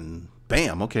accident and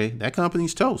bam, okay, that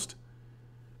company's toast.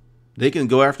 They can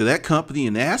go after that company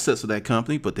and the assets of that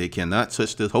company, but they cannot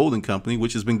touch the holding company,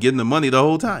 which has been getting the money the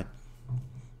whole time.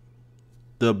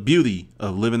 The beauty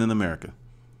of living in America.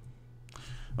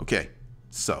 Okay,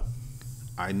 so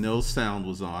I know sound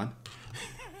was on.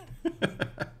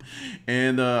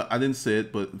 And I didn't say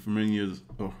it, but for many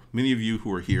of you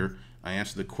who are here, I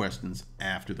answer the questions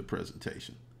after the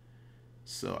presentation.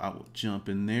 So I will jump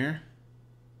in there.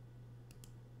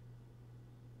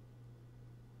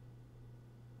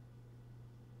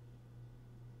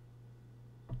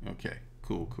 Okay,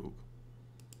 cool.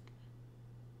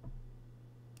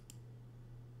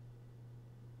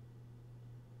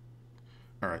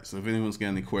 All right, so if anyone's got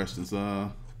any questions,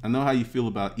 I know how you feel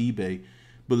about eBay,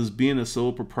 but is being a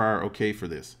sole proprietor okay for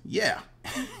this? Yeah.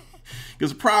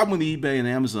 Because the problem with eBay and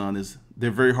Amazon is they're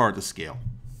very hard to scale.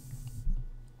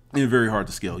 They're very hard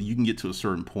to scale. You can get to a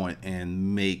certain point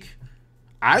and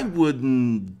I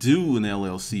wouldn't do an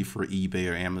LLC for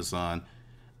eBay or Amazon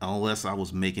unless I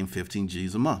was making 15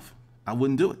 G's a month. I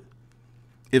wouldn't do it.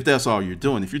 If that's all you're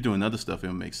doing. If you're doing other stuff,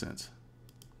 it'll make sense.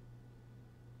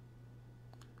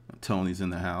 Tony's in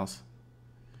the house.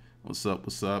 What's up?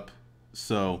 What's up?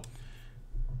 So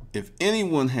if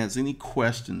anyone has any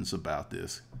questions about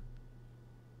this,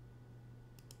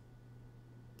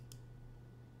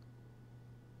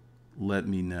 let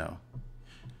me know.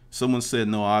 Someone said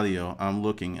no audio. I'm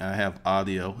looking. I have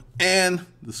audio and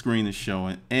the screen is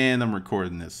showing and I'm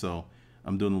recording this. So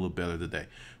I'm doing a little better today.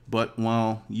 But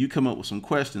while you come up with some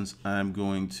questions, I'm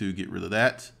going to get rid of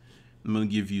that. I'm going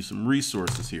to give you some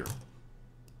resources here,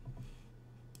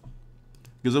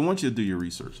 because I want you to do your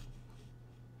research.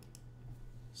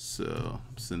 So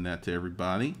send that to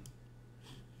everybody.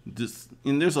 And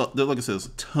like I said, there's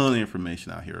a ton of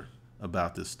information out here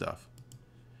about this stuff.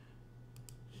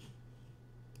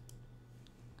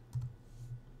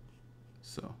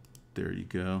 So there you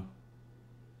go.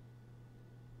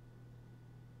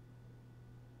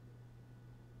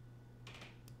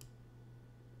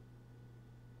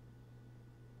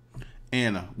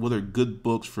 Anna, what are good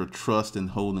books for trust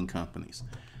and holding companies?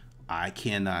 I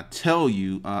cannot tell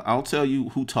you. I'll tell you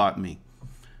who taught me.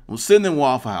 I was sitting in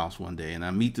Waffle House one day and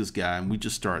I meet this guy and we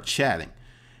just start chatting.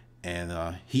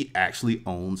 And he actually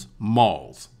owns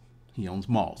malls. He owns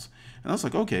malls. And I was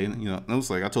like, okay. And, I was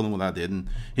like, I told him what I did. And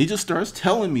he just starts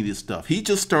telling me this stuff. He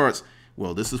just starts,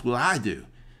 well, this is what I do.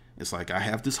 It's like, I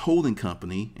have this holding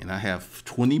company and I have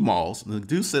 20 malls. And the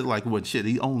dude said, like, what shit?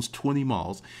 He owns 20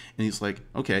 malls. And he's like,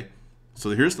 okay.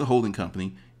 So here's the holding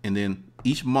company, and then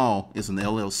each mall is an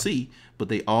LLC, but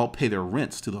they all pay their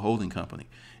rents to the holding company.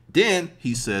 Then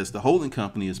he says the holding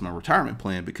company is my retirement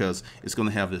plan because it's going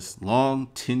to have this long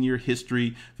 10-year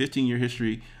history, 15-year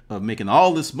history of making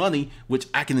all this money, which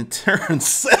I can in turn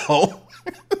sell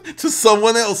to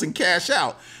someone else and cash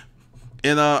out.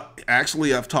 And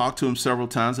actually, I've talked to him several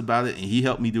times about it, and he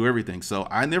helped me do everything. So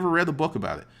I never read a book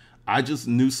about it. I just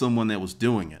knew someone that was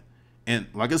doing it. And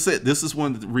like I said, this is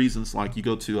one of the reasons, like you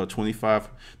go to 30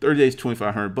 days,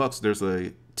 $2,500. There's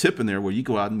a tip in there where you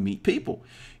go out and meet people.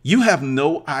 You have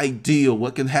no idea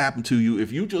what can happen to you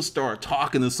if you just start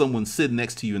talking to someone sitting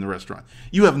next to you in the restaurant.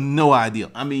 You have no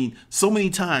idea. I mean, so many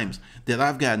times that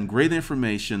I've gotten great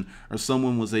information or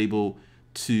someone was able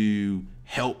to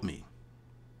help me.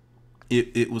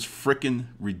 It was freaking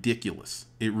ridiculous.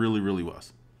 It really, really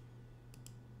was.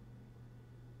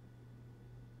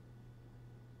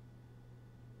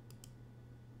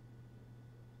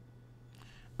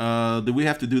 Do we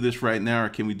have to do this right now, or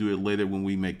can we do it later when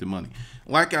we make the money?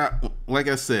 Like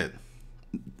I said,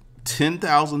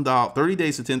 $10,000, 30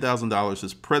 days to $10,000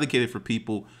 is predicated for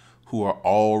people who are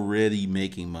already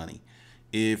making money.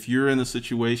 If you're in a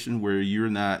situation where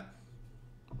you're not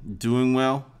doing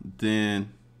well,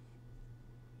 then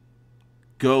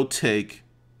go take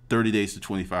 30 days to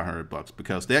 $2,500,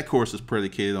 because that course is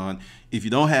predicated on, if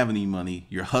you don't have any money,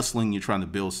 you're hustling, you're trying to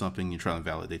build something, you're trying to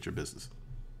validate your business.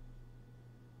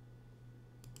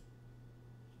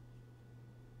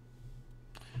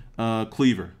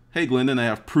 Cleaver. Hey, Glendon, I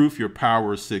have proof your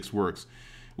Power 6 works.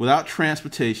 Without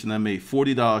transportation, I made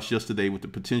 $40 yesterday with the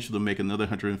potential to make another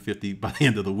 $150 by the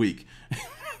end of the week.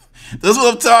 That's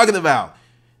what I'm talking about.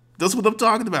 That's what I'm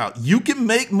talking about. You can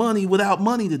make money without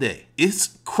money today.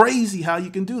 It's crazy how you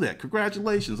can do that.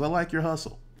 Congratulations. I like your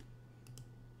hustle.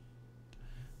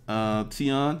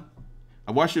 Tion,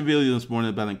 I watched your video this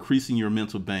morning about increasing your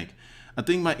mental bank. I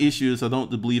think my issue is I don't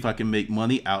believe I can make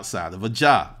money outside of a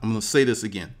job. I'm going to say this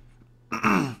again.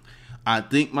 I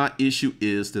think my issue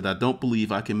is that I don't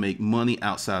believe I can make money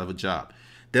outside of a job.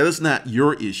 That is not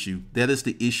your issue. That is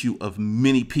the issue of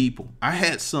many people. I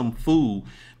had some fool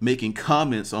making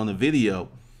comments on the video.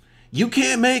 You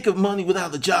can't make money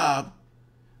without a job.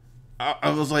 I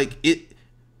was like,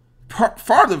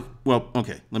 well,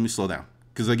 okay, let me slow down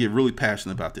because I get really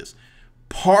passionate about this.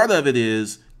 Part of it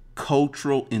is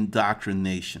cultural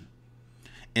indoctrination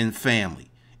and family.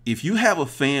 If you have a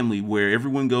family where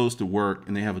everyone goes to work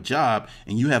and they have a job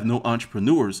and you have no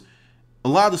entrepreneurs, a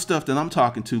lot of the stuff that I'm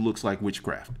talking to looks like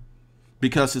witchcraft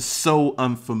because it's so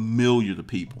unfamiliar to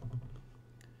people.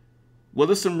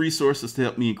 What are some resources to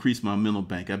help me increase my mental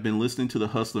bank? I've been listening to the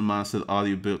Hustler Mindset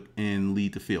audiobook and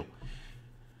Lead to Feel.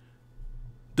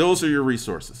 Those are your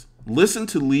resources. Listen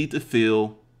to Lead to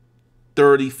Feel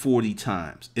 30, 40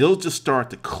 times. It'll just start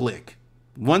to click.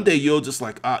 One day you'll just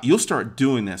you'll start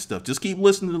doing that stuff. Just keep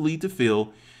listening to Lead to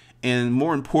Feel, and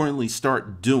more importantly,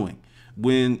 start doing.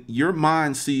 When your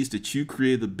mind sees that you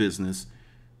created a business,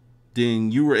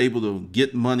 then you were able to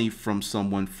get money from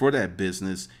someone for that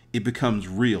business. It becomes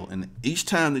real. And each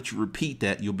time that you repeat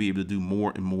that, you'll be able to do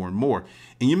more and more and more.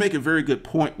 And you make a very good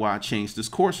point why I changed this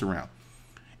course around.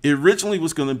 It originally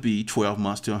was going to be 12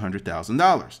 months to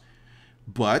 $100,000.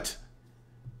 But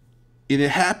it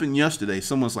happened yesterday.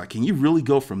 Someone's like, can you really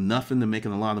go from nothing to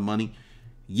making a lot of money?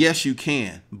 Yes, you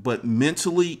can. But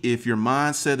mentally, if your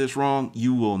mindset is wrong,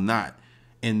 you will not.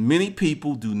 And many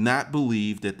people do not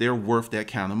believe that they're worth that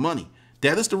kind of money.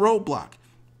 That is the roadblock.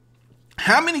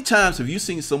 How many times have you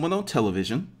seen someone on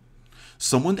television,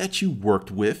 someone that you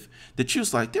worked with, that you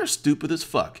was like, they're stupid as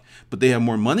fuck, but they have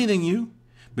more money than you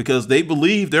because they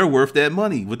believe they're worth that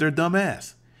money with their dumb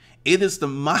ass? It is the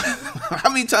mind.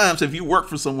 How many times have you worked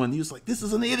for someone and you was like, this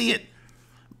is an idiot?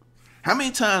 How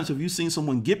many times have you seen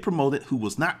someone get promoted who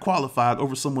was not qualified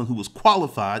over someone who was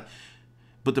qualified,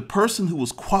 but the person who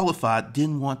was qualified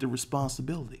didn't want the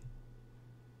responsibility?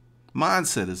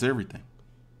 Mindset is everything.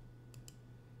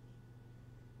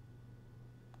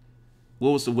 What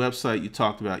was the website you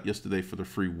talked about yesterday for the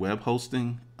free web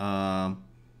hosting?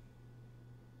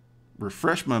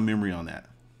 Refresh my memory on that.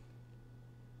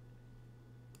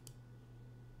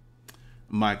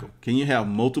 Michael, can you have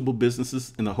multiple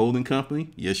businesses in a holding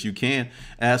company? Yes, you can.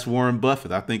 Ask Warren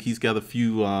Buffett. I think he's got a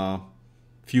few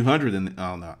hundred in.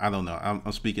 I don't know.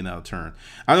 I'm speaking out of turn.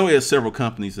 I know he has several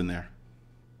companies in there.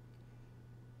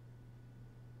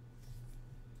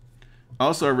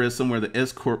 Also, I read somewhere that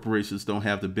S corporations don't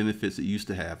have the benefits it used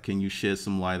to have. Can you shed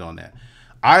some light on that?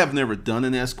 I have never done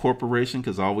an S corporation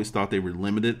because I always thought they were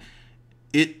limited.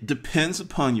 It depends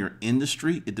upon your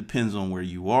industry. It depends on where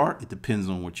you are. It depends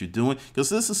on what you're doing. Because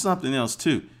this is something else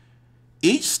too.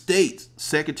 Each state,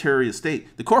 Secretary of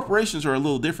State, the corporations are a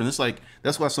little different. It's like,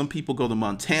 that's why some people go to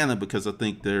Montana, because I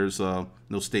think there's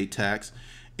no state tax.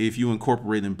 If you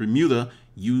incorporate in Bermuda,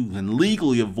 you can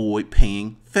legally avoid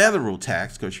paying federal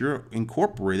tax because you're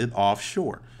incorporated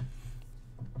offshore.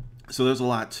 So there's a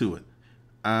lot to it.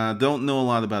 I don't know a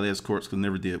lot about S corps because I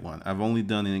never did one. I've only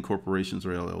done it in corporations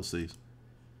or LLCs.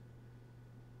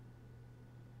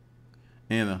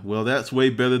 Anna, well, that's way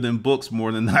better than books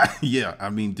more than that. Yeah, I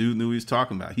mean, dude knew what he was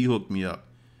talking about. He hooked me up.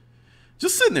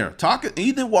 Just sitting there talking.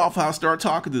 He did Waffle House, started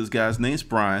talking to this guy. His name's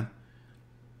Brian.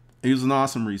 He was an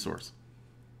awesome resource.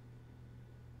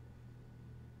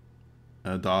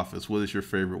 The Office, what is your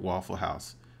favorite Waffle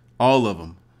House? All of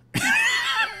them.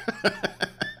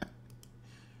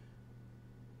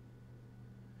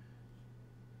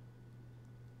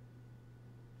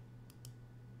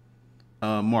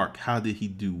 Mark, how did he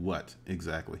do what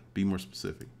exactly? Be more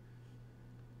specific.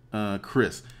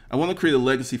 Chris, I want to create a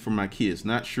legacy for my kids.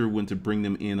 Not sure when to bring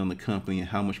them in on the company and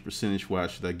how much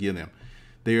percentage-wise should I give them.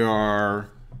 They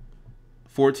are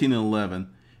 14 and 11,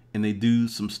 and they do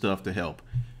some stuff to help.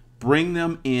 Bring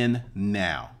them in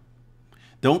now.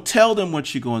 Don't tell them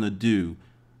what you're going to do.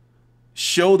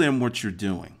 Show them what you're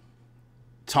doing.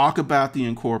 Talk about the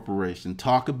incorporation.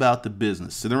 Talk about the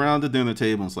business. Sit around the dinner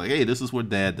table and say, hey, this is what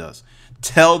dad does.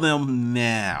 Tell them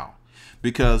now,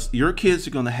 because your kids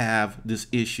are going to have this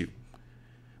issue.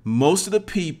 Most of the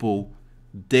people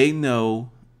they know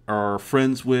or are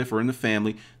friends with or in the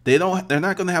family, they're not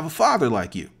going to have a father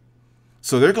like you.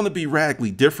 So they're going to be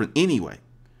radically different anyway.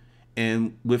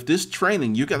 And with this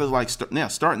training, you got to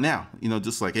start now,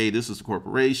 just like, hey, this is a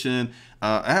corporation.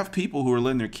 I have people who are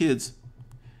letting their kids,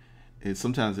 and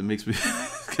sometimes it makes me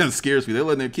kind of scares me. They're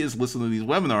letting their kids listen to these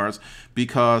webinars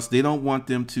because they don't want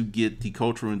them to get the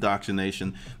cultural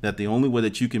indoctrination that the only way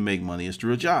that you can make money is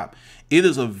through a job. It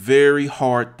is a very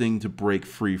hard thing to break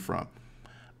free from.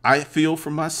 I feel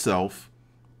for myself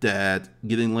that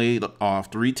getting laid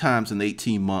off 3 times in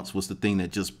 18 months was the thing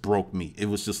that just broke me. It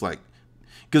was just like,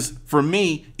 because for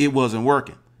me, it wasn't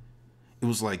working. It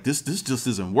was like, this just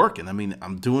isn't working. I mean,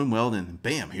 I'm doing well, and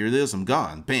bam, here it is, I'm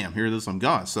gone. Bam, here it is, I'm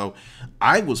gone. So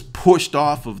I was pushed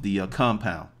off of the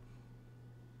compound.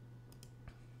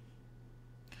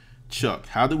 Chuck,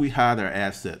 how do we hide our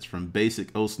assets? From basic,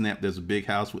 oh snap, there's a big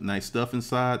house with nice stuff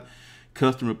inside.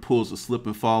 Customer pulls a slip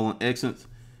and fall on exits.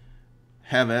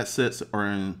 Have assets are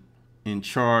in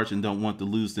charge and don't want to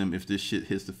lose them if this shit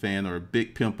hits the fan, or a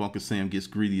big pimp Uncle Sam gets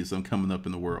greedy as I'm coming up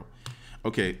in the world.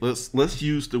 Okay, let's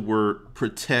use the word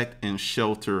protect and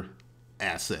shelter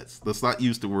assets. Let's not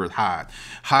use the word hide.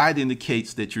 Hide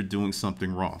indicates that you're doing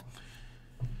something wrong.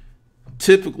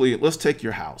 Typically, let's take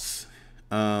your house.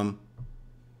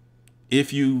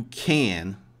 If you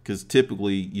can, because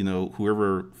typically,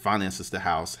 whoever finances the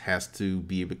house has to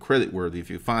be a bit credit worthy if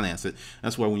you finance it.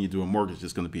 That's why when you do a mortgage,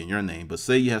 it's going to be in your name. But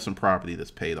say you have some property that's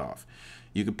paid off.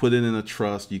 You can put it in a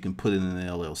trust. You can put it in an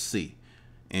LLC.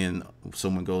 And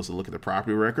someone goes to look at the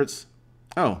property records.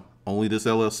 Oh, only this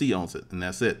LLC owns it, and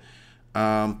that's it.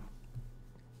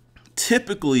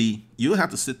 Typically, you'll have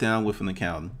to sit down with an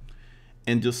accountant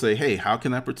and just say, hey, how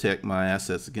can I protect my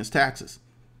assets against taxes?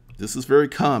 This is very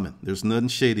common. There's nothing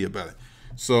shady about it.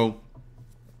 So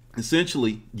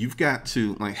essentially you've got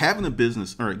to like having a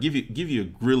business. All right, give you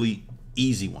a really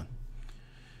easy one.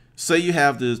 Say you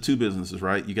have the two businesses,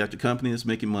 right? You got the company that's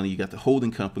making money, you got the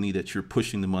holding company that you're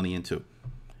pushing the money into.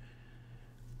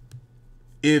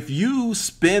 If you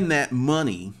spend that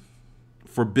money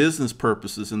for business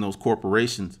purposes in those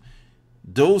corporations,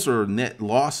 those are net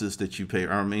losses that you pay.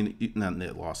 I mean, not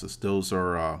net losses. Those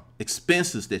are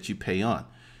expenses that you pay on.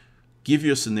 Give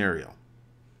you a scenario.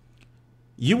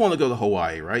 You want to go to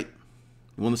Hawaii, right?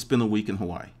 You want to spend a week in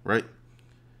Hawaii, right?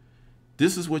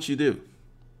 This is what you do.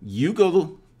 You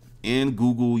go in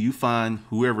Google, you find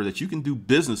whoever that you can do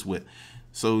business with.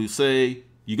 So say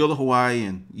you go to Hawaii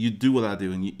and you do what I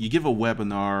do, and you give a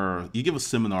webinar, or you give a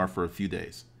seminar for a few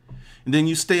days, and then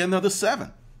you stay another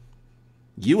 7.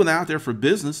 You went out there for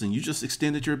business and you just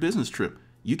extended your business trip.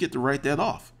 You get to write that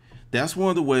off. That's one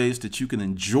of the ways that you can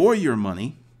enjoy your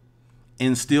money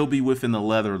and still be within the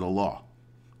letter of the law.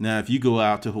 Now, if you go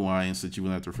out to Hawaii and said you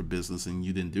went out there for business and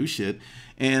you didn't do shit,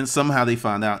 and somehow they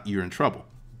find out, you're in trouble.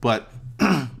 But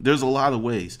there's a lot of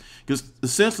ways, because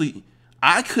essentially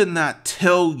I could not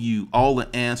tell you all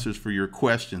the answers for your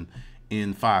question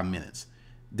in 5 minutes.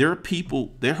 There are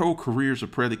people, their whole careers are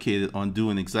predicated on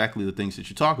doing exactly the things that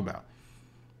you talk about.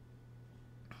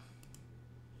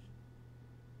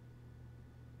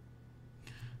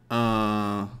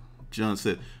 John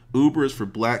said, Uber is for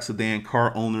black sedan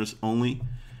car owners only.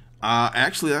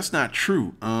 Actually, that's not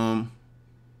true.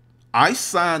 I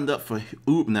signed up for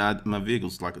Uber. Now, my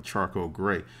vehicle's like a charcoal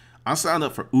gray. I signed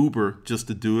up for Uber just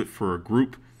to do it for a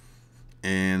group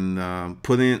and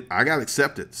I got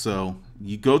accepted. So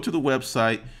you go to the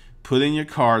website, put in your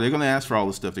car. They're going to ask for all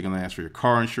this stuff. They're going to ask for your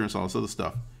car insurance, all this other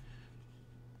stuff.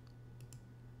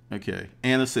 Okay.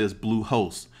 Anna says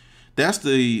Bluehost.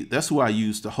 That's who I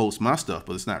use to host my stuff,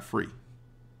 but it's not free.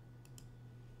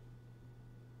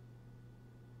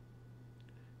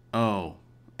 Oh,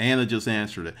 Anna just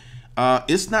answered it.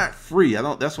 It's not free.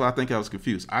 That's why I think I was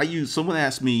confused. Someone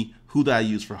asked me who do I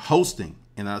use for hosting,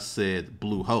 and I said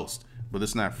Bluehost, but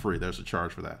it's not free. There's a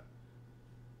charge for that.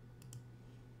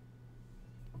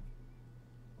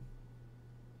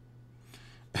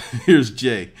 Here's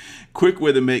Jay. Quick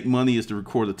way to make money is to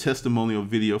record a testimonial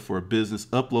video for a business,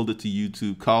 upload it to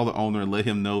YouTube, call the owner, and let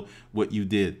him know what you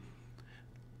did.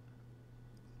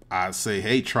 I'd say,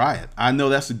 hey, try it. I know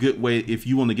that's a good way if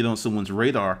you want to get on someone's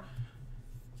radar.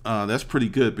 That's pretty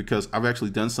good, because I've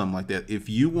actually done something like that. If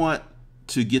you want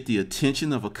to get the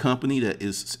attention of a company that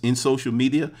is in social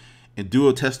media and do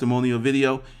a testimonial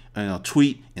video and a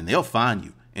tweet, and they'll find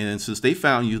you. And since they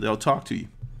found you, they'll talk to you.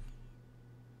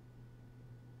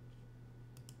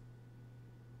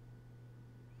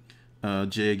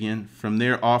 Jay again. From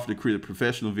there, offer to create a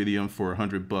professional video for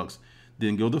 $100.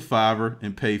 Then go to Fiverr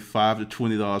and pay $5 to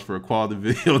 $20 for a quality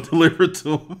video delivered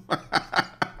to them.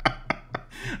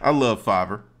 I love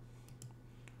Fiverr.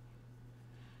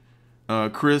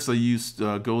 Chris, I used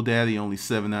GoDaddy, only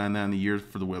 $7.99 a year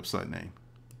for the website name.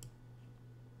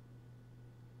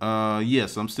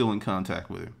 Yes, I'm still in contact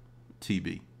with him.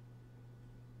 TB.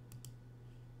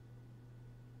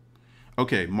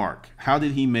 Okay, Mark, how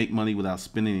did he make money without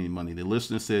spending any money? The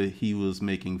listener said he was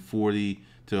making $40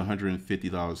 to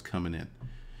 $150 coming in.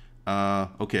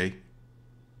 Okay.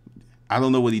 I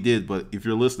don't know what he did, but if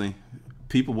you're listening,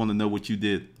 people want to know what you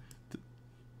did.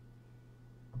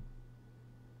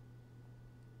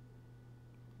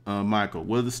 Michael,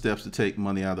 what are the steps to take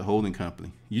money out of the holding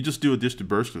company? You just do a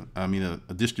distribution.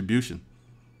 A distribution.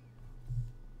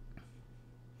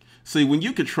 See, when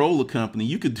you control a company,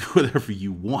 you can do whatever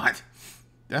you want.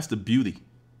 That's the beauty.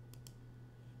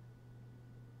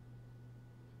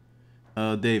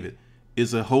 David,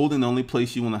 is a holding the only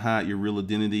place you want to hide your real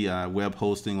identity? Web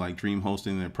hosting like Dream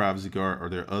Hosting and Privacy Guard, or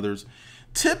there are others?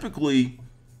 Typically,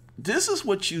 this is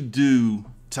what you do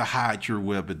to hide your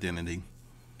web identity.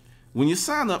 When you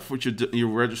sign up for your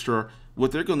registrar,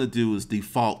 what they're going to do is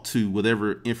default to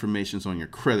whatever information is on your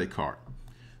credit card.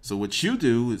 So what you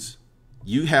do is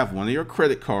you have one of your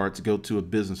credit cards go to a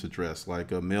business address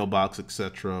like a mailbox,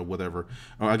 etc., whatever.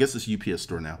 Or I guess it's UPS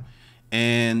store now.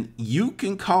 And you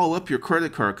can call up your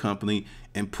credit card company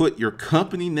and put your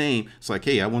company name. It's like,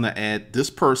 hey, I want to add this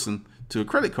person to a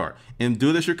credit card, and do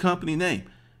it as your company name.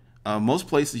 Most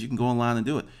places you can go online and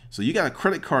do it. So you got a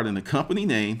credit card in the company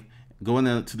name, going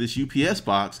out to this UPS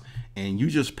box, and you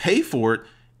just pay for it,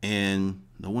 and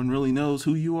no one really knows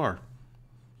who you are.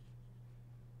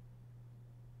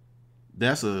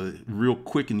 That's a real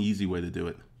quick and easy way to do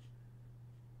it.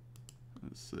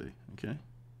 Let's see. Okay.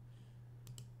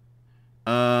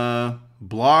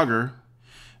 Blogger.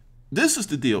 This is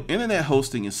the deal. Internet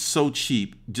hosting is so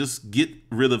cheap. Just get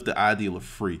rid of the ideal of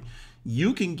free.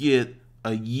 You can get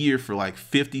a year for like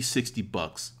 50, 60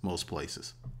 bucks most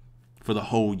places for the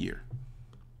whole year.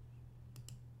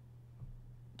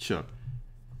 Chuck,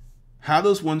 how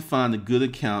does one find a good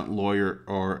accountant, lawyer,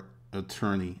 or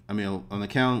attorney? I mean, an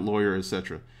accountant, lawyer,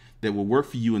 etc., that will work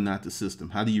for you and not the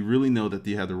system? How do you really know that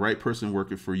you have the right person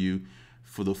working for you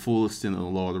for the full extent of the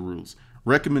law of the rules?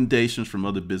 Recommendations from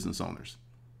other business owners.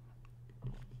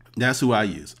 That's who I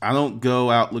use. I don't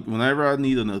go out look whenever I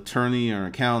need an attorney or an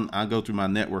accountant. I go through my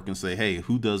network and say, hey,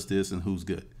 who does this and who's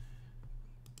good?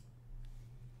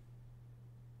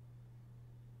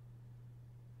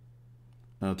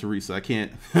 Teresa, I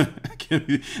can't.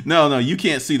 No, you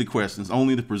can't see the questions.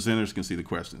 Only the presenters can see the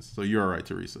questions. So you're all right,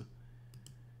 Teresa.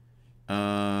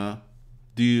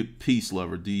 Do you, Peace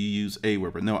Lover, do you use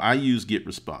Aweber? No, I use Get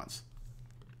Response.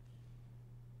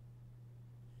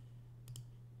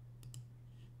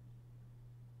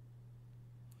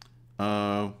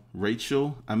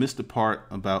 Rachel, I missed the part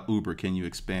about Uber. Can you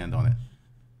expand on it?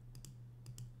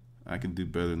 I can do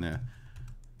better than that.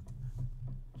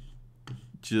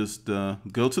 Just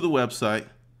go to the website,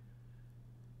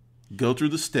 go through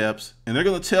the steps, and they're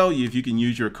going to tell you if you can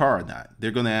use your car or not.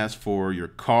 They're going to ask for your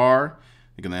car.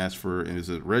 They're going to ask for, is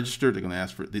it registered? They're going to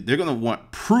ask for, they're going to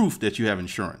want proof that you have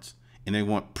insurance, and they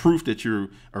want proof that you're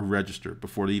registered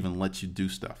before they even let you do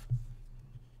stuff.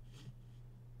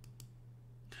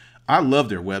 I love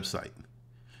their website.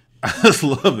 I just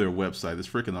love their website. It's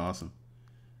freaking awesome.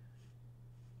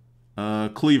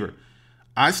 Cleaver,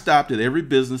 I stopped at every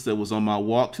business that was on my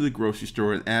walk to the grocery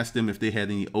store and asked them if they had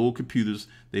any old computers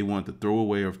they wanted to throw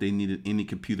away or if they needed any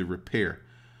computer repair.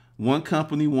 One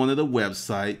company wanted a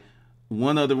website.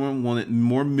 One other one wanted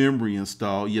more memory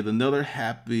installed. Yet another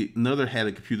had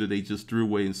a computer they just threw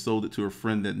away and sold it to a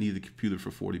friend that needed a computer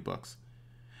for 40 bucks.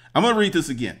 I'm going to read this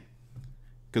again,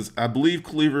 because I believe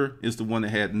Cleaver is the one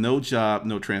that had no job,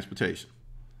 no transportation.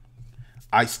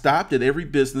 I stopped at every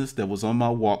business that was on my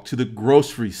walk to the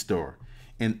grocery store.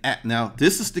 And now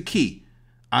this is the key.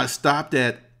 I stopped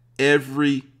at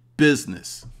every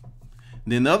business.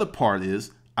 And then the other part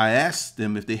is I asked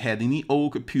them if they had any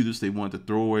old computers they wanted to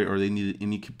throw away or they needed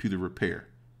any computer repair.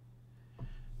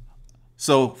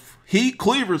 So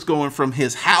Cleaver's going from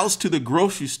his house to the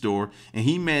grocery store, and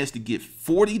he managed to get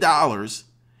 $40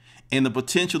 and the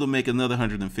potential to make another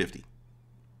 $150.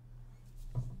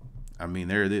 I mean,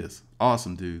 there it is.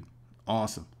 Awesome, dude.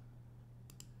 Awesome.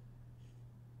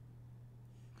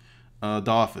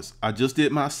 The Office. I just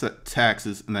did my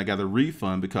taxes and I got a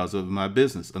refund because of my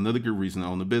business. Another good reason to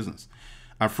own a business.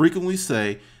 I frequently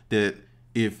say that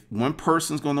if one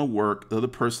person's going to work, the other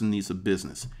person needs a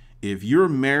business. If you're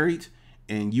married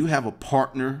and you have a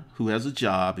partner who has a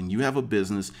job and you have a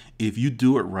business, if you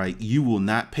do it right, you will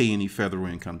not pay any federal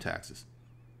income taxes,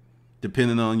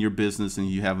 depending on your business and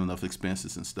you have enough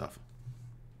expenses and stuff.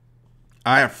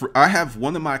 I have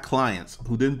one of my clients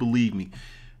who didn't believe me.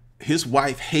 His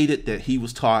wife hated that he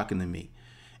was talking to me,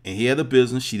 and he had a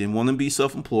business. She didn't want him to be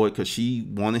self-employed because she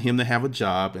wanted him to have a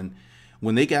job. And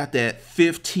when they got that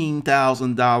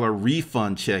 $15,000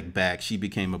 refund check back, she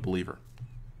became a believer.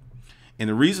 And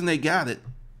the reason they got it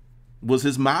was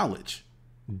his mileage.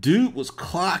 Dude was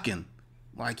clocking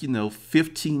like,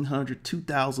 $1,500,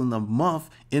 $2,000 a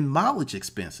month in mileage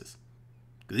expenses,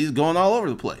 because he's going all over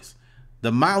the place.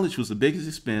 The mileage was the biggest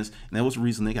expense, and that was the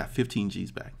reason they got 15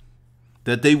 G's back.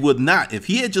 That they would not, if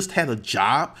he had just had a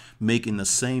job making the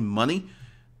same money,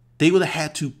 they would have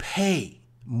had to pay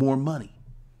more money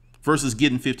versus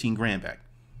getting 15 grand back.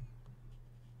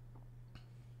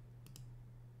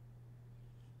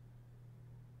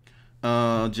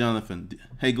 Jonathan,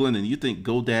 hey Glendon, you think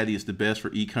GoDaddy is the best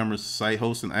for e-commerce site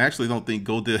hosting? I actually don't think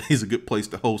GoDaddy is a good place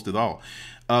to host at all.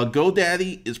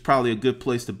 GoDaddy is probably a good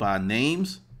place to buy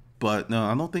names, but no,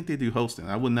 I don't think they do hosting.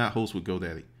 I would not host with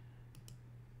GoDaddy.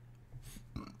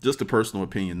 Just a personal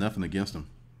opinion, nothing against them.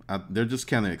 They're just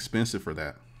kind of expensive for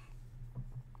that.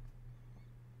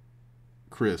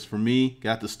 Chris, for me,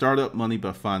 got the startup money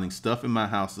by finding stuff in my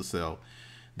house to sell,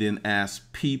 then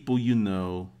ask people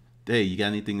hey, you got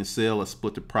anything to sell? Let's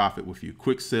split the profit with you.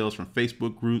 Quick sales from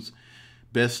Facebook groups,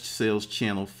 best sales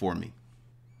channel for me.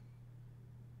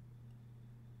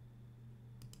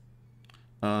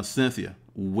 Cynthia,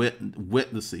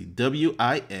 Witnessy,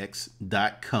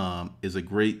 Wix.com is a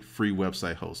great free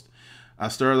website host. I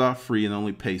started off free and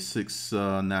only pay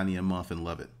 $6.90 a month and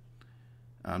love it.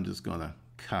 I'm just going to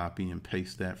copy and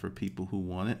paste that for people who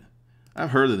want it.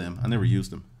 I've heard of them. I never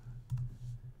used them.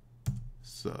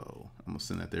 So I'm going to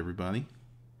send that to everybody.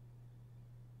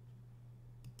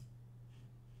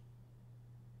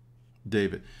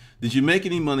 David, did you make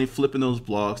any money flipping those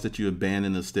blogs that you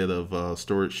abandoned instead of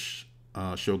storage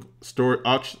auction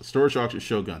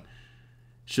Shogun?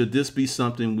 Should this be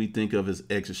something we think of as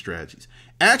exit strategies?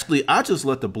 Actually, I just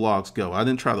let the blogs go. I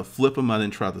didn't try to flip them. I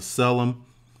didn't try to sell them.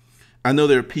 I know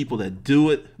there are people that do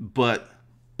it, but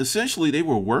essentially they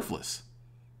were worthless.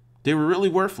 They were really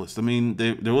worthless. I mean,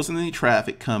 there wasn't any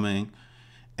traffic coming.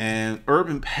 And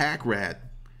Urban Pack Rat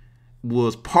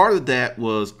was part of that.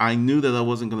 Was I knew that I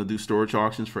wasn't going to do storage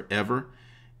auctions forever.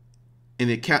 And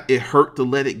it hurt to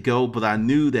let it go, but I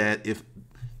knew that if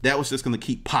that was just going to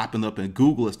keep popping up in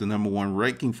Google as the #1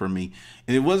 ranking for me,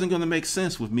 and it wasn't going to make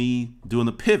sense with me doing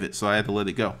a pivot, so I had to let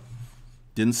it go.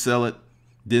 Didn't sell it,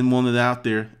 didn't want it out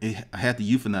there. I had to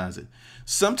euthanize it.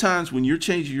 Sometimes when you're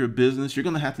changing your business, you're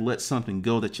going to have to let something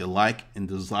go that you like and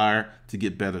desire to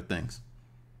get better things.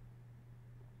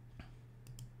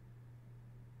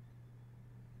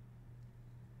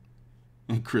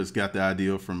 And Chris got the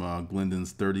idea from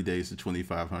Glendon's 30 days to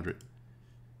 2,500.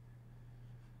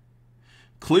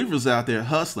 Cleaver's out there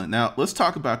hustling. Now, let's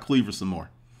talk about Cleaver some more.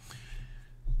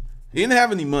 He didn't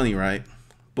have any money, right?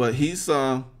 But he's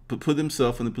put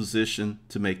himself in a position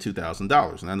to make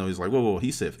 $2,000. And I know he's like, whoa.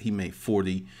 He said he made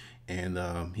 40,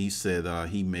 and he said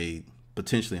he made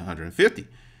potentially 150.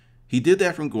 He did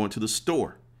that from going to the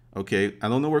store. Okay, I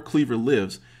don't know where Cleaver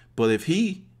lives, but if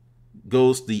he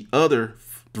goes the other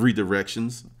 3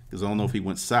 directions, because I don't know if he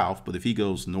went south, but if he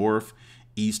goes north,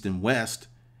 east, and west,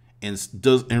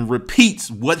 and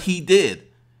repeats what he did,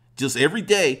 just every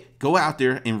day, go out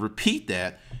there and repeat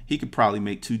that, he could probably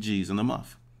make 2 G's in a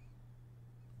month.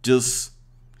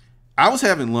 I was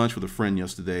having lunch with a friend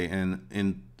yesterday, and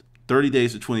in 30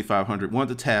 days to 2,500, one of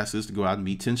the tasks is to go out and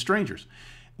meet 10 strangers.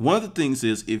 One of the things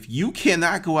is, if you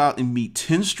cannot go out and meet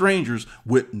 10 strangers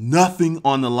with nothing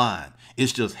on the line,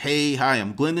 it's just, hey, hi,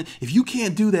 I'm Glendon. If you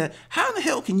can't do that, how in the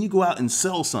hell can you go out and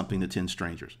sell something to 10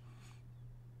 strangers?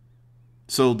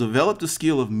 So develop the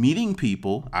skill of meeting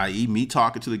people, i.e. me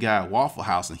talking to the guy at Waffle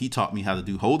House, and he taught me how to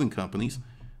do holding companies.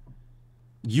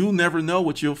 You'll never know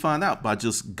what you'll find out by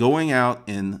just going out,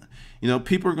 and,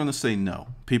 people are going to say no.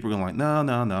 People are going to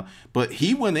no. But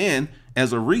he went in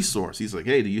as a resource. He's like,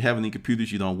 hey, do you have any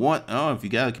computers you don't want? Oh, if you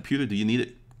got a computer, do you need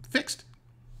it fixed?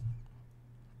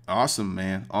 Awesome,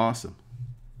 man. Awesome.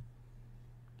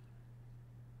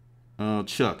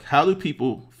 Chuck, how do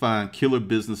people find killer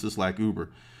businesses like Uber?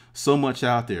 So much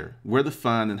out there. Where to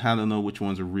find and how to know which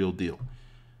one's a real deal?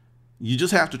 You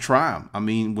just have to try them. I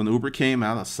mean, when Uber came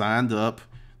out, I signed up.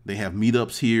 They have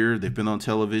meetups here. They've been on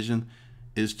television.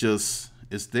 It's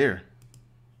there.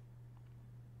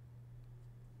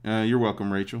 You're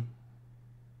welcome, Rachel.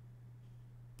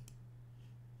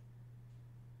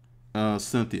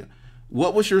 Cynthia,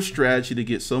 what was your strategy to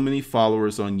get so many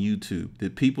followers on YouTube?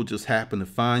 Did people just happen to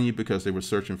find you because they were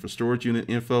searching for storage unit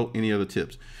info? Any other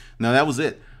tips? Now, that was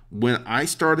it. When I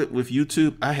started with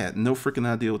YouTube, I had no freaking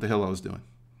idea what the hell I was doing.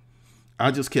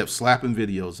 I just kept slapping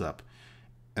videos up.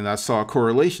 And I saw a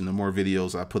correlation. The more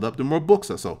videos I put up, the more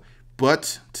books I sold.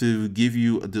 But to give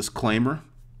you a disclaimer,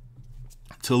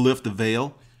 to lift the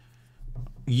veil,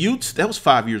 YouTube, that was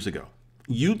 5 years ago.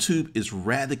 YouTube is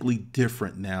radically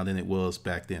different now than it was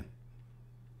back then.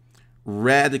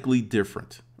 Radically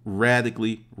different.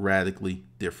 Radically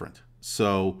different.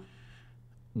 So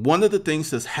one of the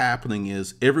things that's happening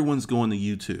is everyone's going to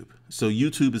YouTube. So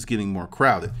YouTube is getting more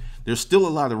crowded. There's still a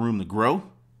lot of room to grow,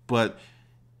 but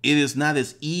it is not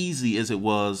as easy as it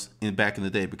was back in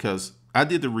the day, because I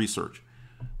did the research.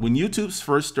 When YouTube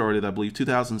first started, I believe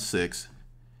 2006,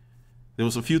 there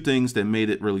was a few things that made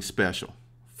it really special.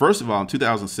 First of all, in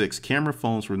 2006, camera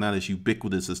phones were not as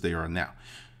ubiquitous as they are now.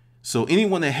 So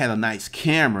anyone that had a nice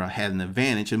camera had an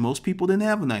advantage, and most people didn't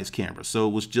have a nice camera. So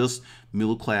it was just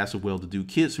middle class or well-to-do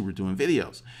kids who were doing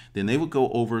videos. Then they would go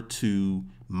over to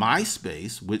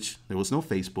MySpace, which there was no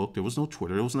Facebook, there was no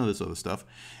Twitter, there was none of this other stuff.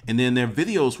 And then their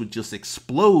videos would just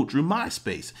explode through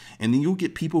MySpace. And then you'll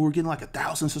get people who are getting like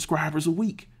 1,000 subscribers a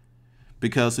week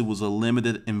because it was a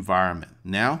limited environment.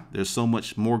 Now there's so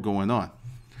much more going on.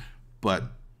 But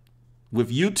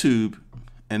with YouTube,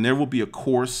 and there will be a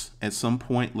course at some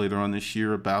point later on this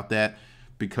year about that,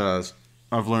 because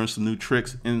I've learned some new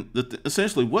tricks. And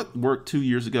essentially what worked 2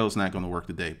 years ago is not going to work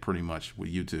today, pretty much, with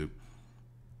YouTube.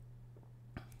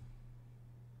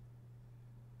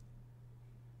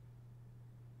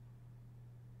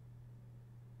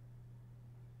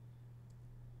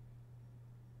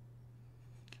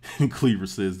 Cleaver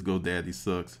says GoDaddy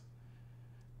sucks.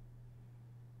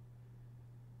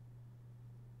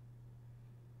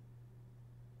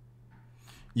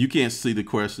 You can't see the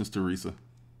questions, Teresa.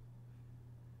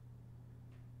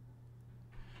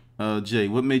 Jay,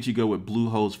 what made you go with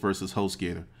Bluehost versus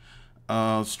HostGator?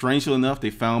 Strangely enough, they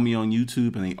found me on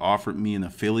YouTube and they offered me an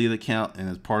affiliate account, and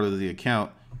as part of the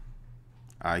account,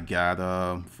 I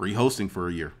got free hosting for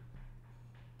a year.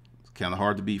 It's kind of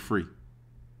hard to beat free.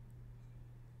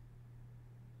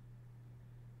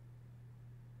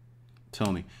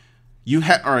 Tony, you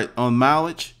have all right on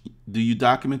mileage. Do you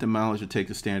document the mileage or take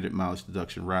the standard mileage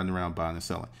deduction, riding around buying and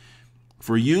selling?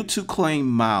 For you to claim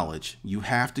mileage, you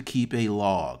have to keep a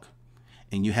log,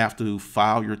 and you have to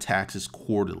file your taxes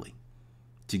quarterly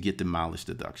to get the mileage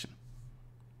deduction.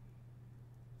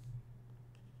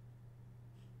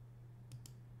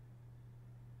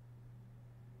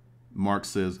 Mark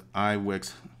says,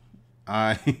 IWEX.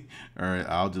 All right,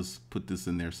 I'll just put this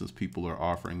in there since people are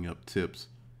offering up tips.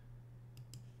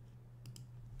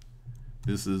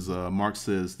 This is, Mark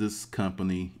says, this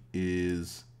company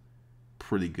is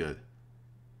pretty good.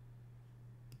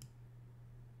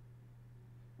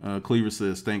 Cleaver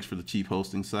says, thanks for the cheap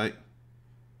hosting site.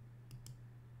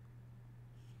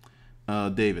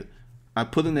 David, I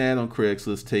put an ad on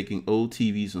Craigslist taking old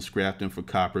TVs and scrapped them for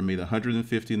copper, made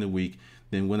 $150 in a week,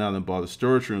 then went out and bought a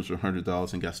storage rooms for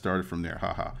 $100 and got started from there.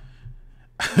 Haha.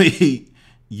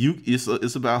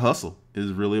 It's about hustle.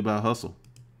 It's really about hustle.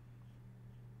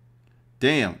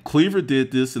 Damn, Cleaver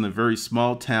did this in a very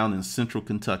small town in central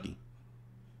Kentucky.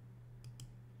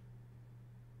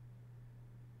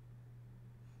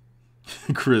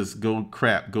 Chris, go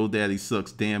crap. GoDaddy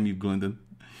sucks. Damn you, Glendon.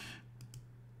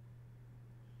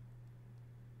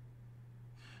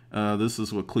 This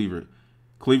is what Cleaver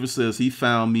says. He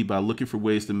found me by looking for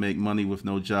ways to make money with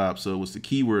no job. So it was the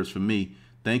keywords for me.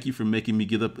 Thank you for making me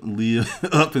get up and leave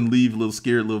a little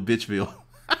scared little bitchville.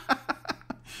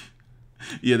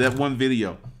 Yeah, that one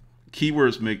video.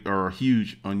 Keywords are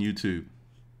huge on YouTube.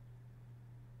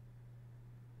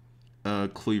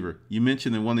 Cleaver, you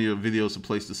mentioned in one of your videos a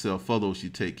place to sell photos you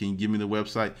take. Can you give me the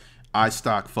website?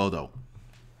 iStock Photo.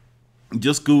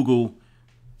 Just Google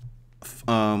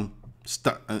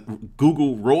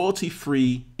Google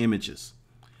royalty-free images,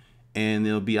 and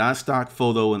there'll be iStock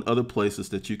Photo and other places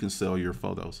that you can sell your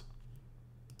photos.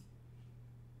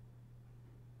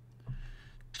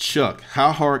 Chuck,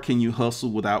 how hard can you hustle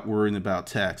without worrying about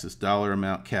taxes? Dollar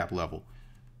amount, cap level.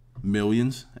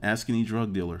 Millions? Ask any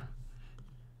drug dealer.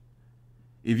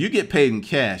 If you get paid in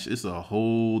cash, it's a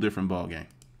whole different ballgame.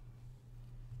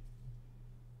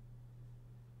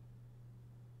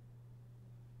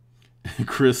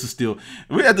 Chris is still.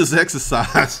 We had this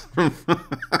exercise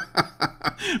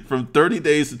from 30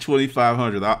 days to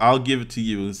 2,500. I'll give it to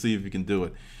you and see if you can do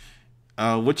it.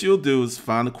 What you'll do is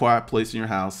find a quiet place in your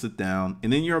house, sit down,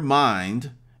 and in your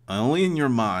mind, only in your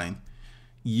mind,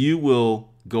 you will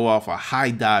go off a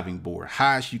high diving board,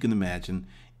 high as you can imagine,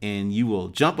 and you will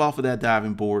jump off of that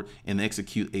diving board and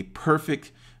execute a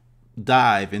perfect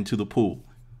dive into the pool.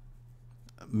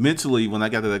 Mentally, when I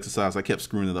got that exercise, I kept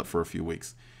screwing it up for a few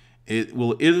weeks. It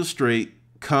will illustrate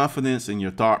confidence in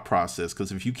your thought process,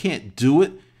 because if you can't do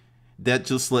it, that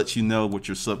just lets you know what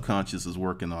your subconscious is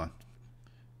working on.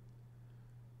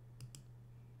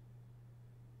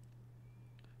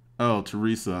 Oh,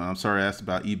 Teresa, I'm sorry I asked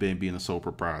about eBay and being a sole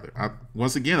proprietor.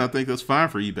 Once again, I think that's fine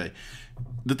for eBay.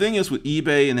 The thing is with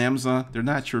eBay and Amazon, they're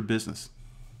not your business.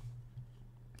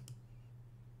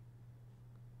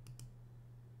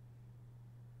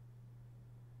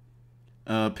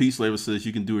 Peace Labor says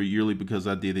you can do it yearly because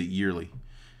I did it yearly.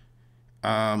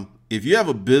 If you have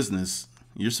a business,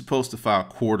 you're supposed to file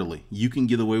quarterly. You can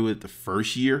get away with it the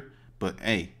first year, but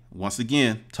hey, once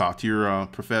again, talk to your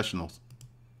professionals.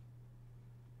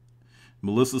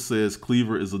 Melissa says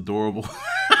Cleaver is adorable.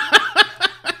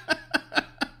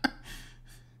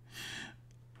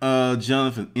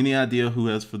 Jonathan, any idea who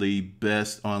has for the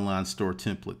best online store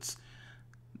templates?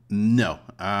 No.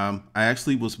 I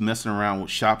actually was messing around with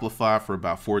Shopify for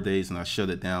about 4 days and I shut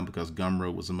it down because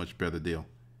Gumroad was a much better deal.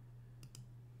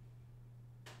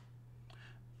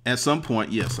 At some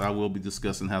point, yes, I will be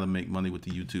discussing how to make money with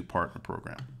the YouTube Partner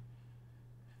Program.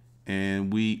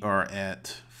 And we are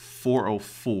at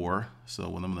 4:04. So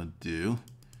what I'm going to do,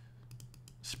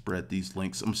 spread these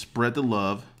links. I'm going to spread the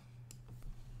love.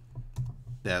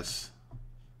 That's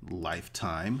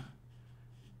lifetime.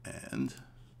 And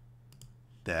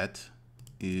that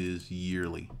is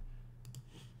yearly.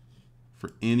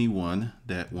 For anyone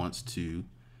that wants to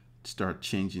start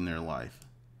changing their life.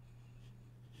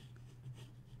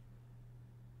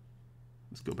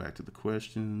 Let's go back to the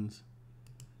questions.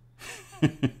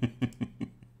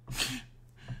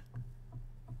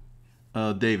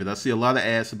 David, I see a lot of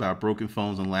ads about broken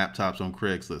phones and laptops on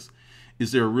Craigslist.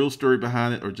 Is there a real story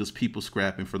behind it or just people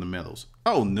scrapping for the metals?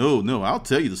 Oh, no. I'll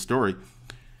tell you the story.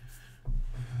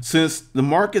 Since the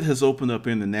market has opened up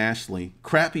internationally,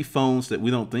 crappy phones that we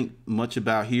don't think much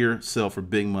about here sell for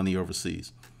big money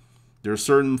overseas. There are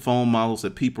certain phone models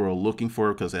that people are looking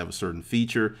for because they have a certain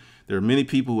feature. There are many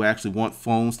people who actually want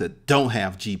phones that don't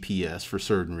have GPS for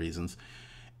certain reasons.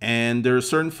 And there are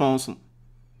certain phones.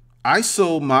 I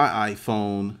sold my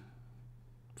iPhone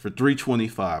for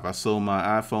 $325. I sold my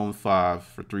iPhone 5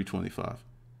 for $325.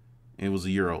 It was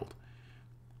a year old.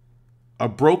 A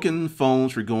broken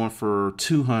phones were going for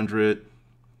 $200.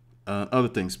 Other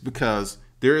things, because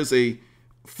there is a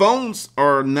phones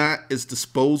are not as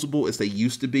disposable as they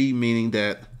used to be, meaning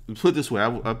that, put it this way,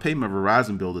 I paid my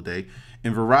Verizon bill today,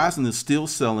 and Verizon is still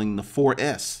selling the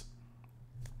 4S.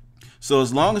 So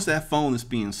as long as that phone is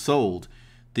being sold,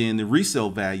 then the resale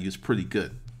value is pretty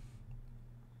good.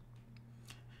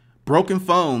 Broken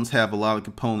phones have a lot of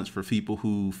components for people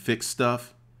who fix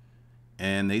stuff,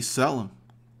 and they sell them.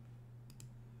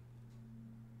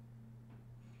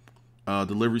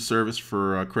 Delivery service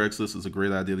for Craigslist is a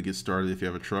great idea to get started if you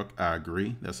have a truck. I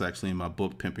agree. That's actually in my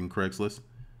book, Pimping Craigslist.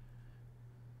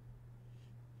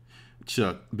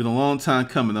 Chuck, been a long time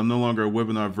coming. I'm no longer a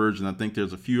webinar virgin. I think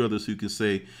there's a few others who can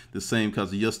say the same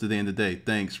because of yesterday and today.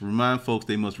 Thanks. Remind folks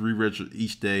they must re-register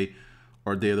each day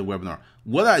or day of the webinar.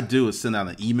 What I do is send out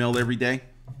an email every day.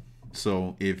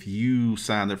 So if you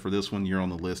sign up for this one, you're on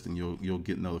the list and you'll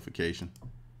get notification.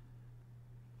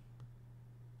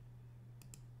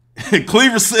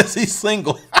 Cleaver says he's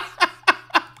single.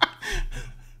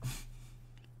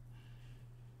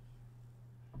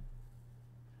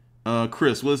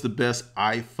 Chris, what is the best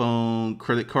iPhone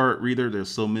credit card reader? There's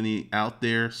so many out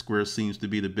there. Square seems to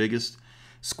be the biggest.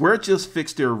 Square just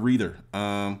fixed their reader.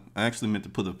 I actually meant to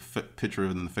put a picture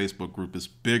of it in the Facebook group. It's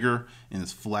bigger and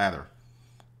it's flatter.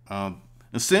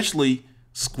 Essentially,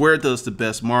 Square does the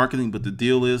best marketing, but the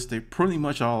deal is they pretty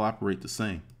much all operate the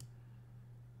same.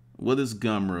 What is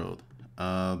Gumroad?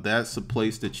 That's a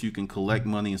place that you can collect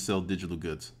money and sell digital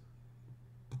goods.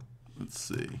 Let's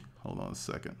see. Hold on a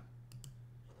second.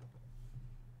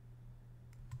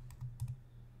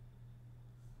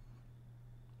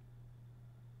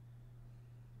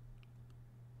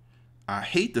 I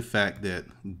hate the fact that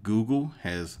Google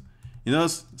has,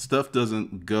 stuff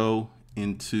doesn't go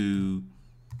into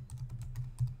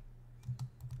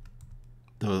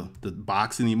the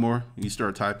box anymore. You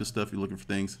start typing stuff, you're looking for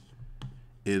things.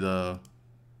 This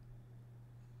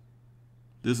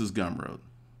is Gumroad.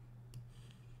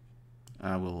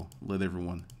 I will let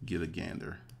everyone get a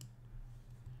gander.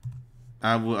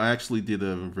 I actually did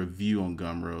a review on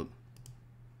Gumroad.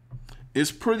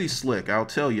 It's pretty slick. I'll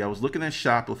tell you, I was looking at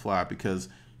Shopify because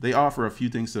they offer a few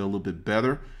things that are a little bit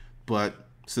better. But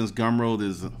since Gumroad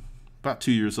is about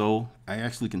 2 years old, I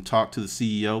actually can talk to the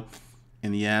CEO,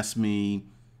 and he asked me,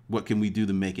 what can we do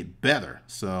to make it better?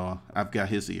 So I've got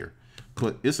his ear.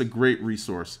 But it's a great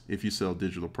resource if you sell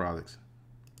digital products.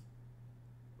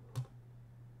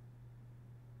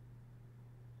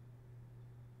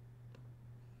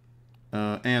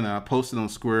 Anna, I posted on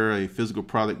Square a physical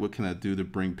product. What can I do to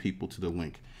bring people to the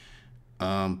link?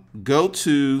 Go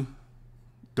to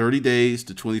 30 days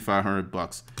to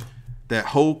 $2,500. That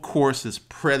whole course is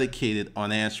predicated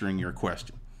on answering your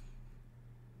question.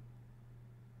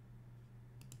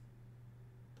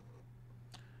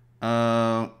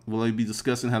 Will I be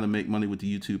discussing how to make money with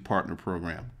the YouTube Partner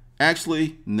Program?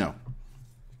 Actually, no.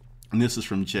 And this is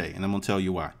from Jay, and I'm going to tell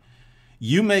you why.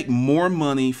 You make more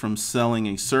money from selling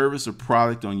a service or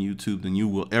product on YouTube than you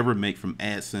will ever make from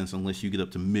AdSense unless you get up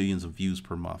to millions of views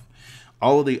per month.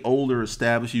 All of the older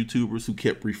established YouTubers who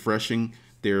kept refreshing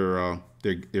their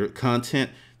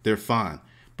content, they're fine.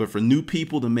 But for new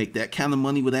people to make that kind of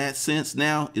money with AdSense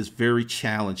now is very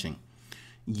challenging.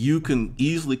 You can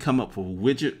easily come up with a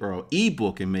widget or an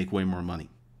ebook and make way more money.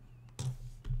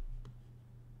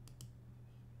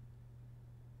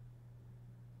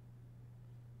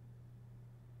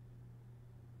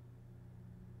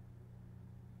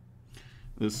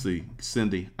 Let's see.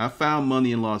 Cindy, I found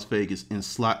money in Las Vegas in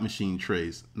slot machine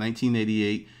trades,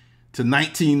 1988 to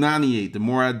 1998. The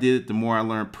more I did it, the more I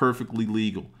learned perfectly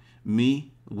legal.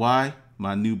 Me, why?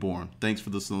 My newborn. Thanks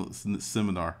for the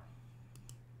seminar.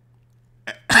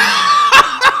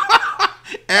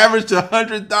 Averaged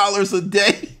 $100 a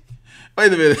day.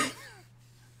 Wait a minute.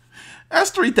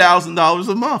 That's $3,000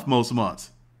 a month most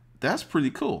months. That's pretty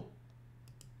cool.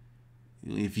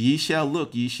 If ye shall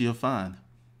look, ye shall find.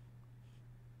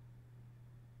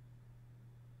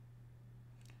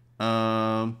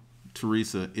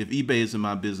 Teresa, if eBay is in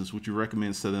my business, would you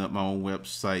recommend setting up my own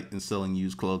website and selling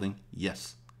used clothing?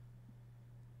 Yes.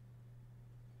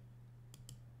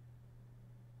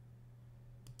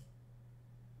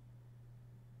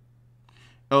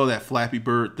 Oh, that Flappy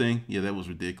Bird thing? Yeah, that was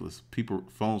ridiculous.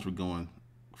 Phones were going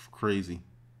crazy.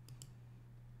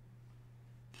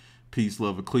 Peace,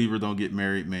 love, a cleaver. Don't get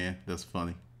married, man. That's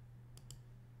funny.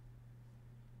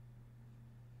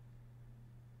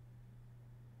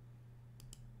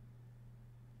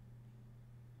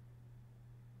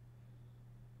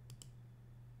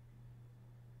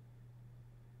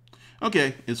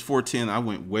 Okay, it's 4:10. I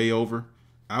went way over.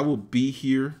 I will be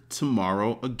here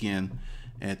tomorrow again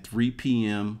at 3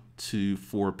 p.m. to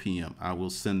 4 p.m. I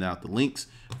will send out the links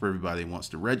for everybody who wants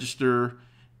to register.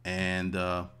 And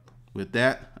with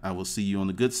that, I will see you on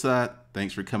the good side.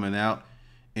 Thanks for coming out.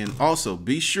 And also,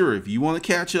 be sure, if you want to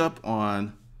catch up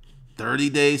on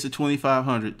 30 days to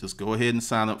 2,500, just go ahead and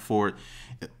sign up for it.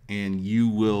 And you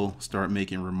will start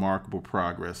making remarkable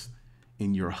progress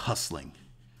in your hustling.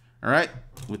 All right.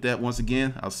 With that, once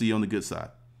again, I'll see you on the good side.